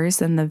much worse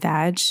than the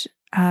vag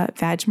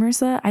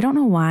MRSA. I don't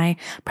know why.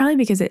 Probably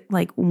because it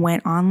like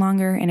went on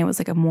longer and it was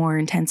like a more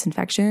intense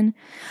infection.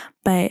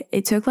 But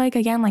it took like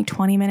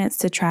 20 minutes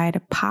to try to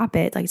pop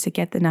it, like to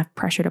get enough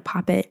pressure to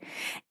pop it.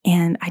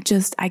 And I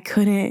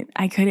couldn't,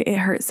 it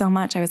hurt so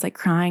much. I was like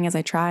crying as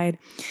I tried.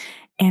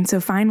 And so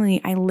finally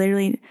I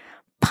literally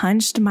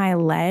punched my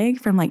leg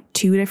from like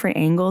 2 different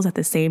angles at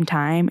the same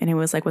time. And it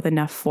was like with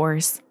enough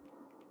force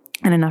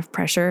and enough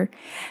pressure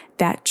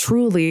that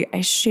truly, I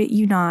shit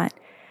you not,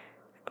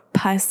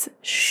 pus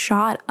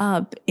shot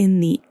up in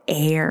the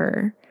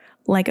air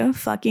like a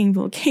fucking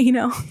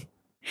volcano.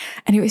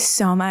 And it was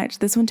so much.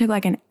 This one took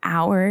like an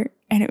hour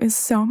and it was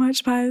so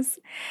much pus.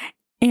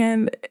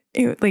 And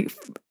it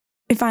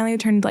finally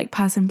turned like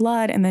pus and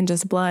blood and then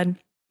just blood.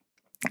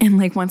 And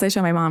like once I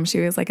showed my mom,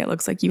 she was like, it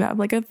looks like you have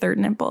like a third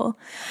nipple.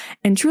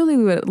 And truly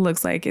what it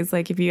looks like is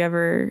like if we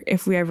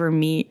ever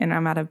meet and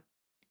I'm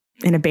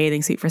in a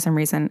bathing suit for some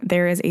reason,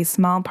 there is a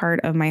small part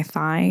of my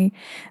thigh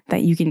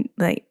that you can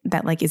that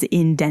is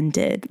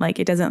indented. Like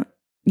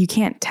you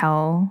can't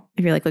tell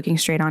if you're like looking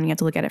straight on, you have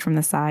to look at it from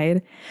the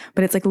side,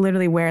 but it's like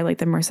literally where like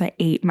the MRSA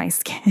ate my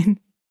skin.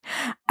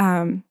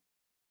 And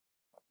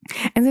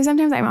so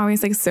sometimes I'm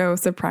always like so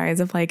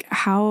surprised of like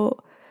how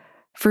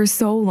for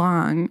so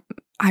long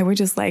I would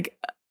just like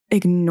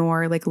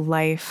ignore like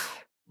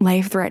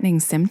life-threatening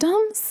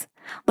symptoms.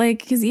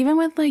 Like, cause even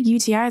with like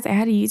UTIs, I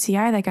had a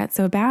UTI that got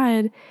so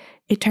bad,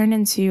 it turned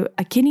into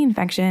a kidney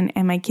infection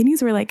and my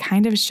kidneys were like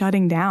kind of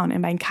shutting down.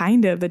 And by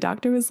kind of, the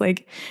doctor was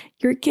like,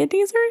 your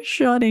kidneys are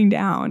shutting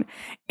down.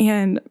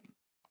 And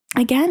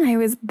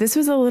again, this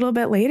was a little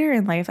bit later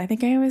in life. I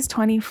think I was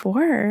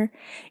 24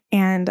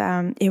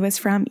 and it was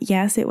from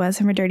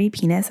a dirty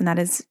penis. And that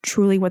is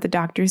truly what the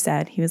doctor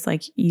said. He was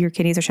like, your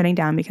kidneys are shutting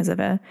down because of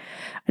a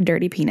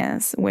dirty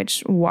penis,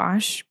 which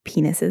wash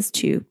penises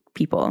to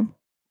people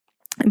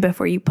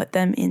before you put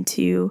them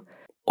into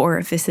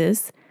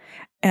orifices.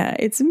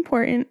 It's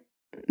important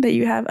that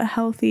you have a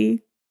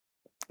healthy,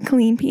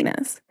 clean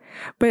penis.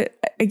 But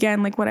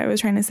again, like what I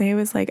was trying to say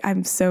was like,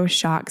 I'm so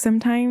shocked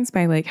sometimes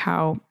by like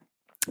how,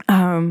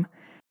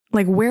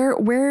 like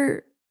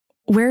where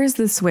is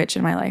the switch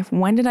in my life?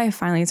 When did I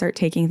finally start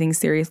taking things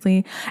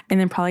seriously and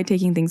then probably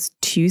taking things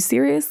too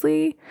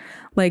seriously?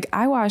 Like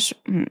I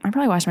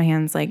probably wash my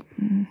hands like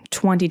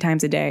 20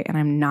 times a day and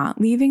I'm not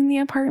leaving the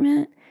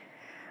apartment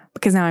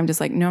because now I'm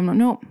just like,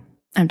 no.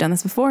 I've done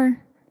this before.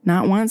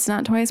 Not once,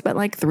 not twice, but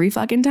like 3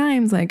 fucking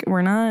times. Like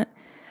we're not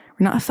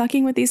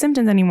fucking with these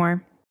symptoms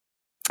anymore.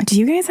 Do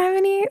you guys have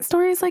any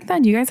stories like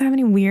that? Do you guys have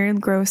any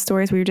weird, gross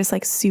stories where you're just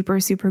like super,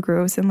 super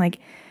gross and like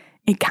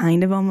it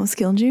kind of almost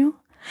killed you?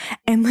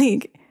 And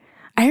like,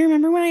 I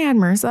remember when I had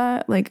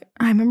MRSA, like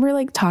I remember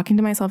like talking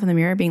to myself in the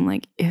mirror being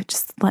like,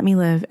 just let me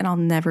live and I'll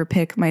never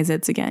pick my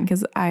zits again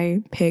because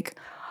I pick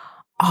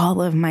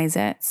all of my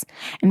zits.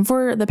 And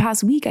for the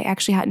past week, I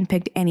actually hadn't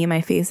picked any of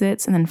my face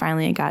zits. And then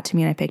finally it got to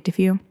me and I picked a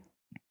few.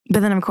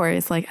 But then of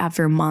course, like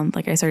after a month,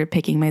 like I started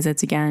picking my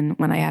zits again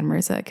when I had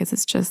MRSA because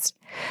it's just,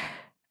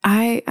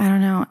 I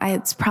don't know.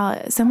 It's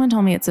probably, someone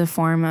told me it's a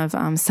form of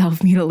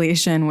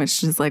self-mutilation,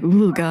 which is like,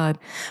 oh God.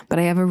 But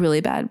I have a really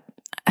bad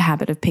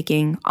habit of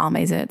picking all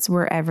my zits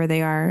wherever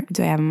they are.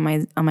 Do I have them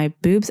on my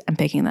boobs? I'm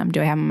picking them.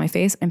 Do I have them on my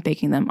face? I'm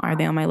picking them. Are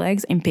they on my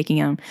legs? I'm picking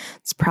them.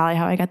 It's probably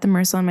how I got the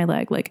MRSA on my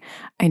leg. Like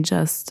I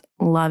just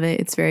love it.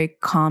 It's very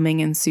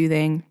calming and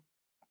soothing.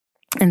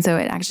 And so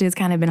it actually has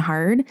kind of been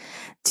hard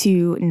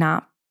to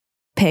not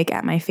pick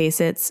at my face.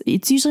 It's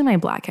usually my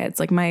blackheads.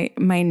 Like my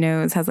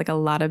nose has like a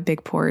lot of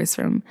big pores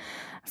from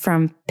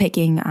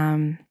picking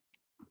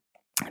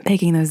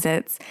those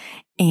zits,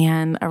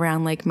 and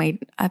around like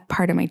a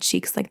part of my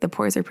cheeks, like the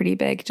pores are pretty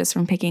big just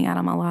from picking at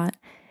them a lot.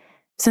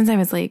 Since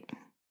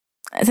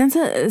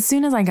as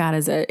soon as I got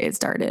a zit, it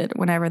started,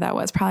 whenever that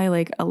was, probably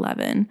like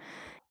 11.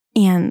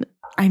 And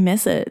I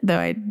miss it, though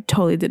I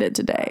totally did it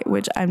today,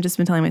 which I've just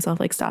been telling myself,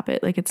 like, stop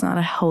it. Like, it's not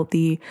a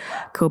healthy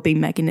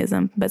coping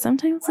mechanism. But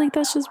sometimes, like,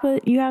 that's just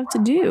what you have to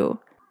do.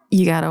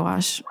 You gotta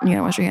wash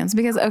your hands.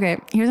 Because, okay,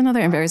 here's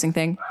another embarrassing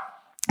thing,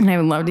 and I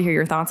would love to hear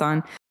your thoughts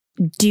on.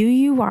 Do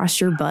you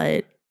wash your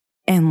butt,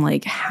 and,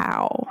 like,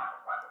 how?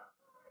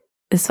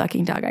 This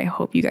fucking dog, I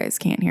hope you guys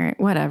can't hear it.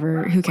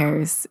 Whatever, who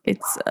cares?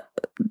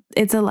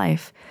 It's a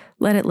life.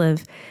 Let it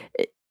live.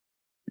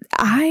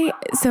 I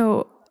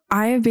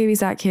have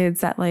babysat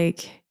kids that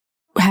like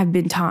have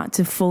been taught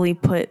to fully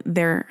put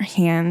their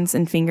hands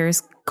and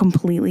fingers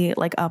completely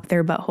like up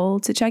their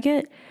butthole to check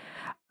it.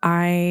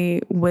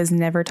 I was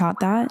never taught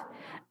that.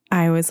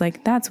 I was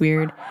like, that's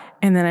weird.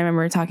 And then I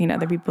remember talking to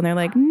other people and they're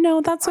like,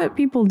 no, that's what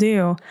people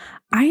do.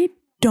 I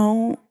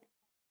don't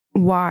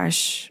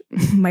wash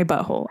my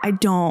butthole. I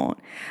don't.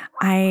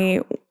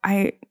 I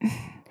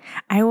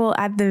will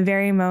at the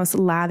very most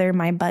lather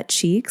my butt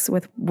cheeks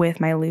with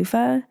my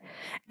loofah,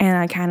 and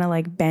I kind of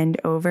like bend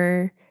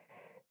over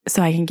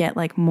so I can get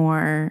like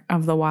more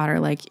of the water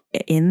like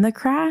in the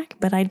crack,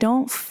 but I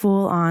don't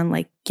full on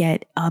like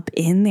get up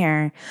in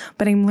there.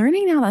 But I'm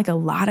learning now like a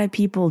lot of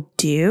people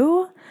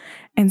do.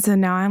 And so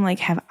now I'm like,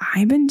 have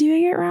I been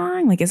doing it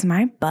wrong? Like, is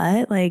my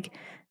butt like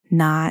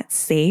not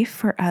safe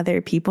for other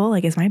people?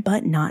 Like, is my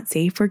butt not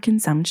safe for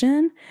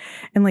consumption?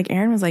 And like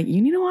Aaron was like, you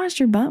need to wash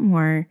your butt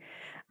more.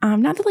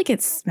 Not that like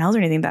it smells or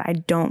anything, that I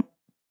don't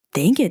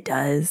think it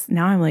does.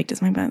 Now I'm like,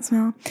 does my butt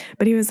smell?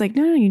 But he was like,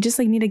 no, you just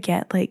like need to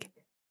get like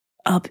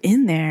up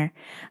in there.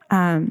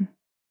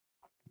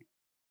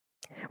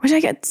 Which I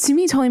get, to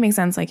me totally makes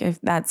sense. Like if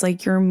that's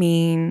like your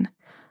main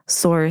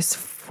source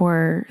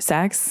for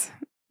sex,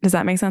 does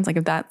that make sense? Like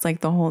if that's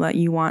like the hole that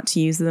you want to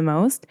use the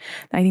most,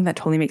 I think that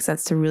totally makes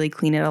sense to really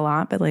clean it a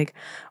lot. But like,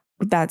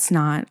 that's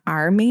not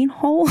our main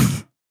hole.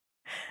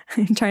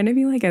 I'm trying to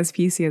be like as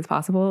PC as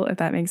possible, if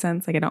that makes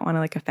sense. Like I don't want to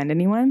like offend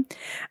anyone,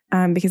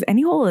 because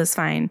any hole is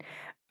fine,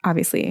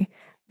 obviously,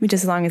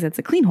 just as long as it's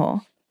a clean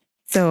hole.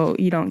 So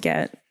you don't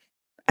get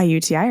a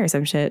UTI or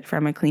some shit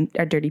from a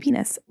dirty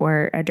penis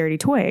or a dirty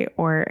toy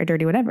or a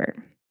dirty whatever.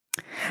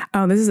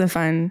 Oh, this is a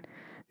fun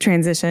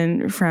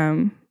transition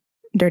from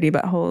dirty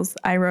buttholes.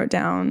 I wrote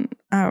down,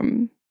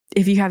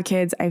 if you have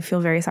kids, I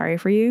feel very sorry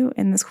for you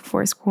in this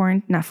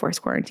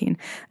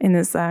in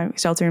this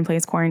shelter in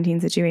place quarantine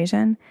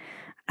situation.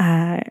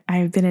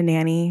 I've been a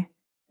nanny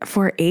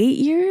for 8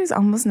 years,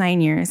 almost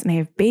 9 years, and I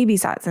have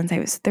babysat since I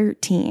was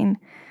 13.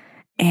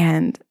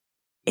 And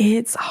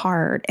it's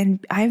hard.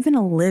 And I've been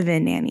a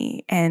live-in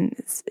nanny, and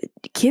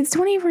kids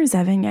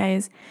 24/7,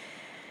 guys,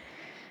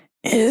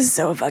 is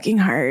so fucking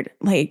hard.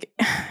 Like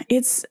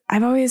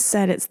I've always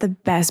said it's the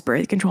best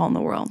birth control in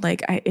the world.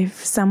 Like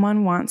if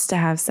someone wants to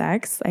have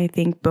sex, I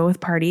think both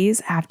parties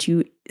have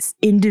to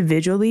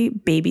individually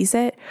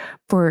babysit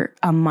for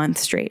a month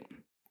straight.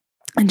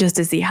 And just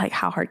to see like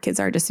how hard kids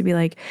are, just to be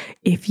like,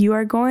 if you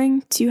are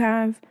going to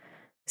have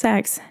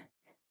sex,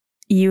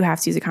 you have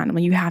to use a condom.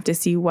 You have to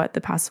see what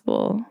the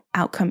possible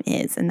outcome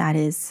is, and that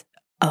is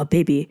a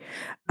baby.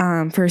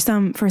 For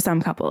some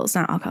couples,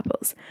 not all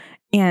couples.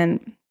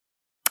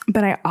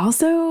 But I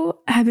also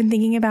have been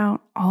thinking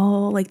about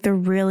all like the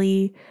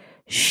really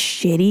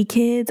shitty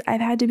kids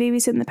I've had to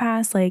babysit in the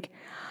past. Like,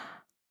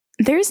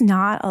 there's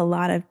not a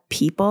lot of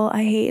people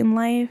I hate in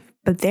life,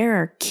 but there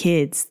are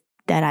kids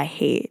that I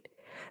hate.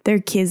 There are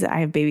kids that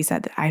I have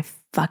babysat that I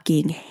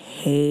fucking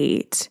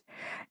hate.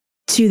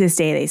 To this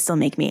day, they still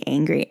make me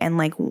angry. And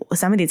like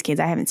some of these kids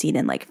I haven't seen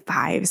in like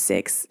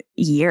 5-6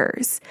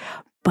 years,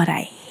 but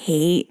I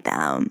hate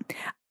them.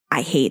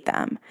 I hate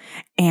them.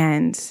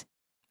 And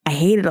I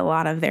hated a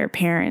lot of their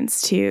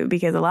parents too,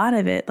 because a lot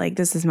of it, like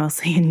this is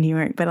mostly in New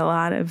York, but a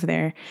lot of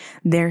their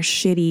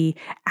shitty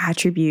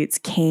attributes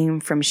came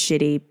from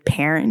shitty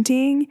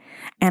parenting.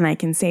 And I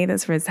can say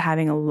this for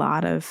having a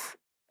lot of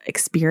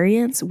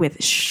experience with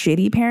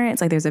shitty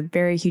parents. Like there's a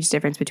very huge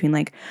difference between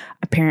like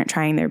a parent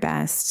trying their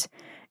best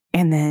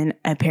and then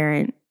a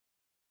parent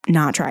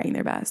not trying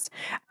their best.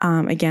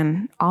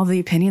 Again, all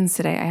the opinions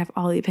today, I have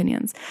all the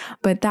opinions,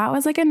 but that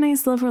was like a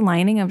nice silver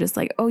lining of just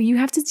like, oh, you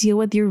have to deal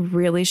with your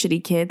really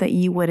shitty kid that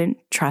you wouldn't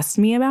trust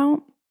me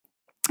about.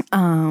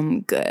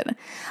 Good.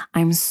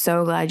 I'm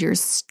so glad you're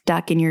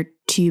stuck in your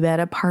 2-bed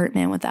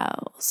apartment with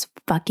those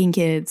fucking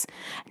kids.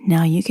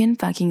 Now you can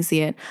fucking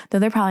see it. Though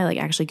they're probably like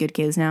actually good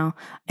kids now.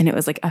 And it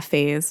was like a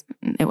phase.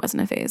 It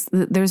wasn't a phase.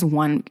 There's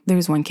one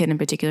kid in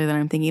particular that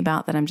I'm thinking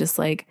about that I'm just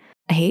like,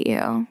 I hate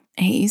you.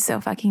 I hate you so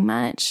fucking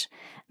much.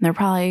 And they're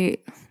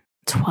probably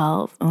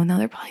 12. Oh no,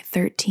 they're probably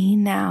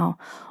 13 now.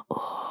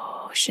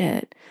 Oh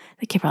shit.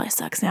 The kid probably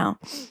sucks now.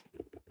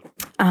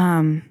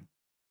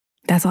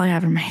 That's all I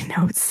have in my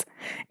notes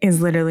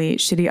is literally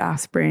shitty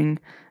offspring,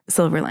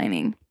 silver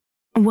lining.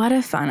 What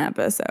a fun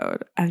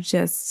episode of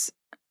just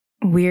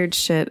weird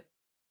shit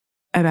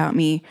about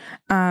me.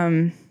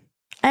 I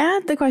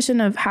had the question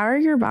of how are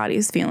your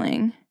bodies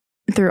feeling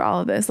through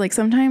all of this? Like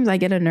sometimes I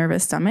get a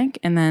nervous stomach,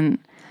 and then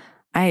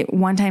I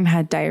one time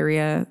had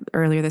diarrhea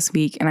earlier this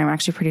week, and I'm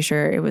actually pretty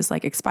sure it was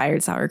like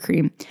expired sour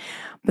cream,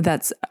 but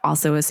that's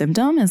also a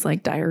symptom is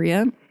like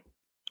diarrhea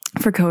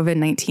for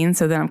COVID-19.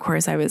 So then of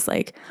course I was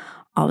like,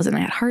 all of a sudden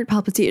I had heart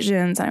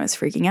palpitations and I was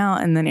freaking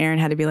out. And then Aaron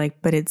had to be like,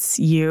 but it's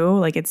you,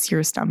 like it's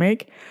your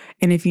stomach.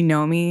 And if you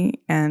know me,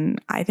 and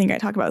I think I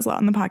talk about this a lot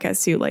on the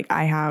podcast too, like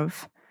I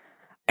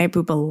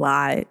poop a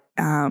lot.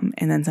 And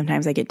then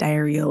sometimes I get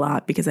diarrhea a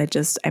lot because I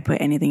put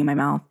anything in my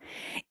mouth.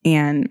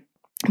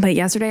 But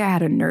yesterday I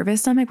had a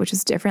nervous stomach, which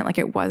is different. Like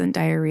it wasn't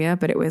diarrhea,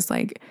 but it was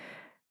like,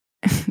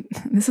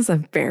 this is a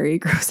very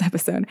gross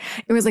episode.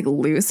 It was like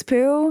loose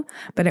poo,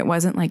 but it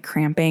wasn't like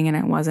cramping, and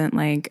it wasn't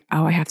like,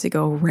 oh, I have to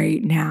go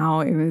right now.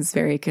 It was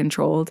very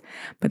controlled,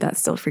 but that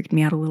still freaked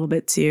me out a little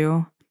bit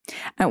too.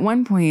 At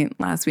one point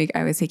last week,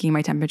 I was taking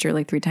my temperature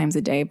like 3 times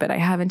a day, but I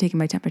haven't taken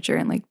my temperature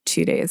in like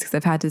 2 days because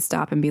I've had to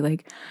stop and be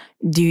like,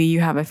 do you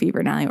have a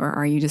fever now, or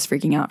are you just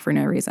freaking out for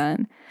no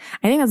reason?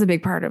 I think that's a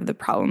big part of the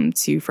problem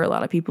too for a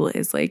lot of people,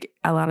 is like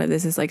a lot of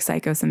this is like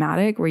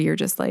psychosomatic, where you're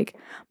just like,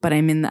 but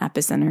I'm in the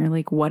epicenter.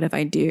 Like, what if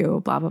I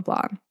do? Blah, blah,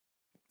 blah.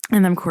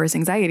 And then, of course,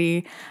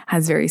 anxiety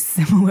has very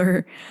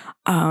similar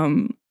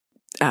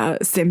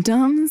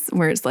symptoms,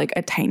 where it's like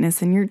a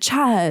tightness in your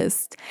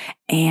chest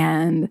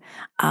and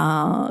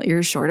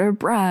you're short of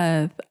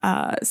breath.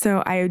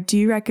 So I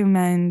do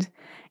recommend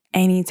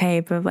any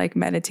type of like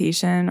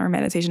meditation or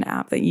meditation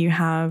app that you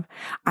have.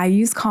 I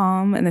use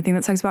Calm, and the thing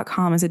that sucks about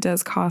Calm is it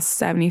does cost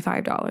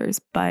 $75,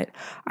 but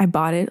I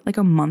bought it like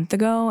a month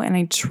ago, and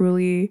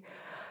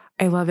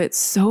I love it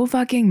so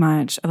fucking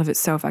much. I love it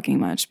so fucking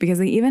much because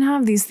they even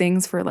have these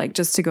things for like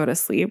just to go to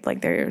sleep.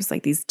 Like there's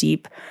like these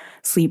deep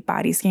sleep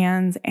body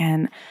scans,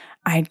 and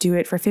I do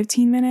it for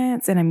 15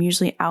 minutes and I'm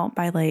usually out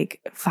by like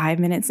 5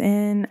 minutes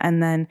in.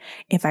 And then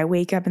if I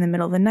wake up in the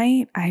middle of the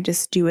night, I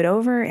just do it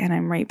over and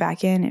I'm right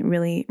back in. It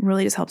really,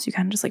 really just helps you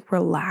kind of just like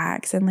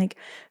relax and like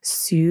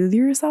soothe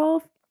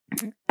yourself.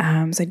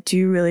 So I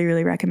do really,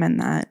 really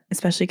recommend that,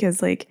 especially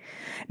because like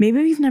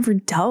maybe you've never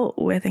dealt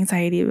with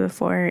anxiety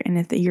before. And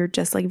if you're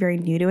just like very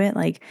new to it,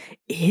 like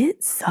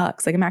it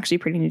sucks. Like I'm actually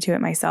pretty new to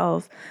it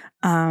myself.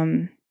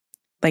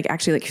 Like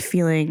actually like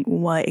feeling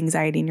what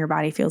anxiety in your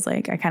body feels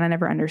like. I kind of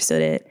never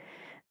understood it.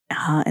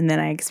 And then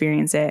I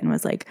experienced it and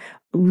was like,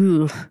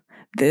 ooh,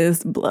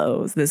 this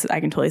blows. I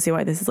can totally see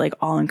why this is like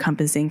all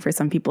encompassing for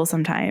some people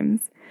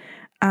sometimes.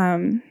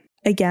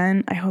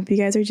 Again, I hope you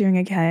guys are doing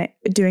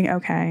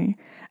okay.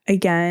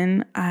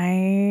 Again,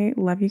 I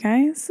love you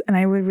guys, and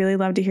I would really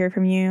love to hear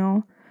from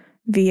you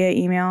via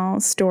email,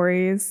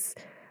 stories,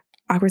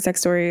 awkward sex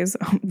stories,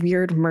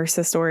 weird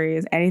MRSA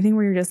stories, anything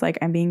where you're just like,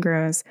 I'm being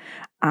gross.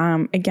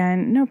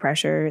 Again, no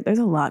pressure. There's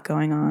a lot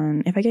going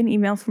on. If I get an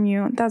email from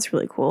you, that's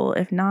really cool.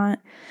 If not,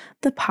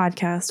 the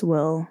podcast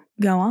will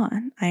go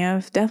on. I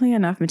have definitely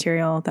enough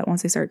material that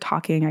once I start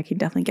talking, I can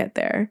definitely get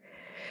there.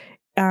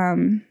 I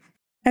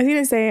was going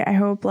to say, I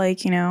hope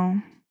like,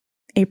 April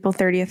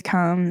 30th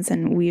comes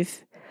and we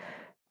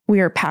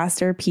are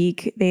past our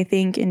peak. They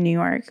think in New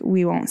York,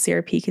 we won't see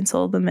our peak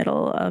until the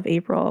middle of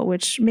April,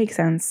 which makes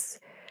sense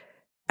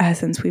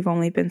since we've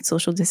only been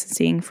social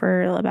distancing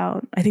for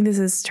about, I think this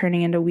is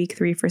turning into week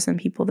 3 for some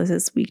people. This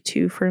is week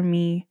 2 for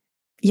me.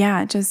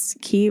 Yeah, just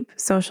keep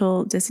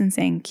social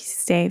distancing,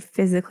 stay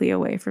physically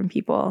away from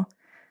people.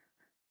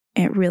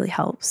 It really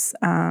helps.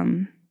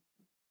 And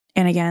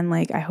again,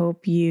 like I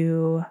hope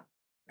you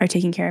are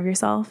taking care of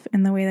yourself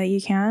in the way that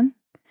you can,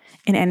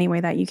 in any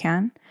way that you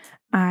can.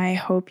 I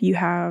hope you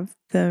have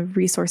the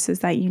resources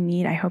that you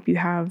need. I hope you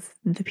have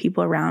the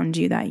people around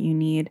you that you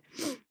need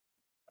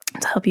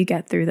to help you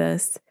get through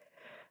this.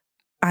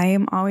 I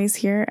am always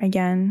here.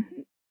 Again,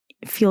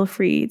 feel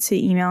free to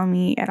email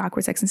me at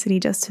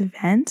awkwardsexandcity just to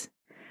vent.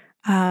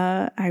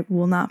 I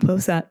will not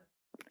post that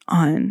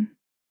on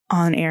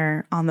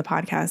air on the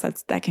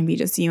podcast. That can be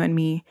just you and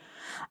me.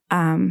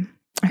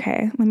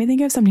 Okay, let me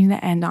think of something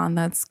to end on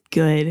that's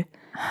good.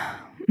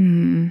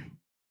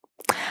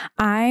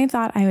 I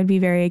thought I would be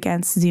very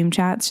against Zoom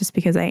chats just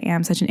because I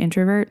am such an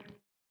introvert.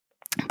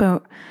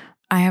 But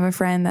I have a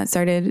friend that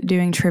started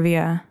doing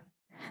trivia.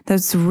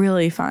 That's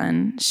really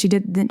fun. She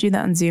didn't do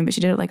that on Zoom, but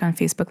she did it like on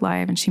Facebook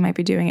Live, and she might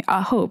be doing it.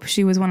 Hope,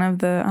 she was one of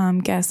the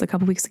guests a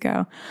couple weeks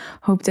ago.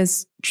 Hope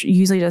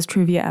usually does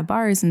trivia at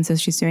bars, and so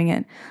she's doing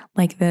it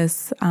like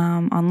this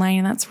online,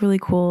 and that's really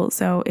cool.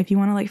 So if you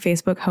want to like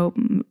Facebook Hope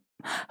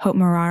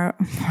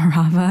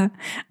Marava,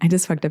 I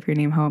just fucked up your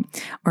name, Hope,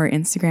 or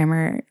Instagram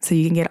her so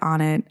you can get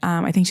on it.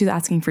 I think she's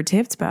asking for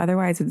tips, but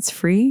otherwise it's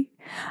free.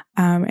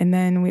 And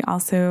then we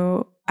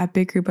also, a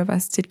big group of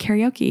us did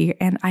karaoke,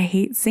 and I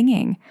hate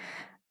singing.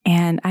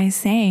 And I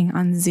sang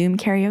on Zoom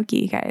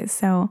karaoke, guys.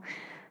 So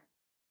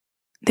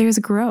there's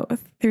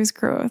growth.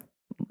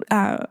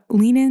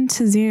 Lean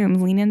into Zoom,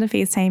 lean into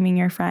FaceTiming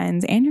your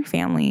friends and your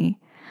family.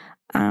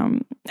 I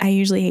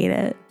usually hate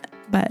it,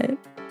 but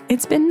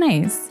it's been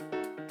nice.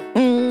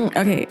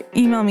 Okay,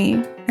 email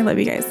me. I love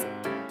you guys.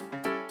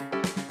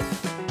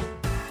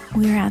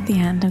 We're at the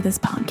end of this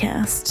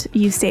podcast.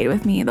 You stayed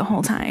with me the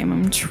whole time.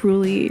 I'm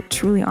truly,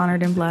 truly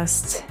honored and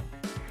blessed.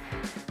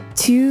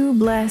 Too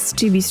blessed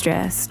to be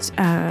stressed.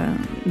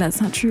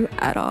 That's not true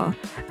at all.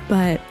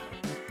 But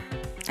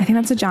I think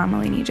that's a John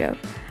Mulaney joke.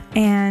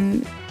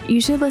 And you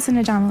should listen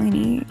to John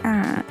Mulaney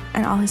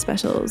and all his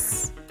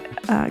specials.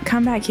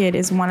 Comeback Kid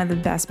is one of the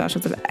best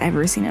specials I've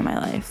ever seen in my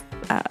life.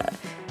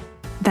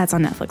 That's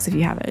on Netflix if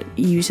you have it.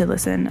 You should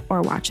listen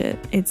or watch it.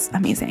 It's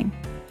amazing.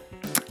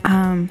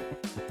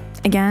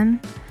 Again,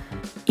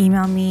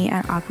 email me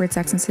at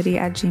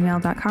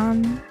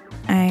awkwardsexandcity@gmail.com.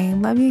 I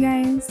love you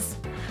guys.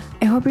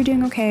 I hope you're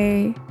doing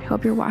okay. I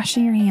hope you're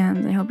washing your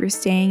hands. I hope you're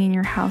staying in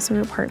your house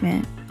or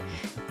apartment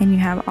and you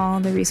have all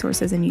the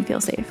resources and you feel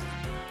safe.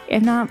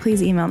 If not,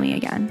 please email me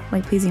again.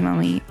 Please email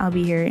me. I'll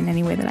be here in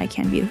any way that I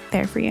can be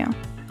there for you.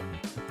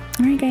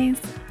 All right,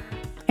 guys.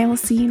 I will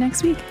see you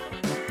next week.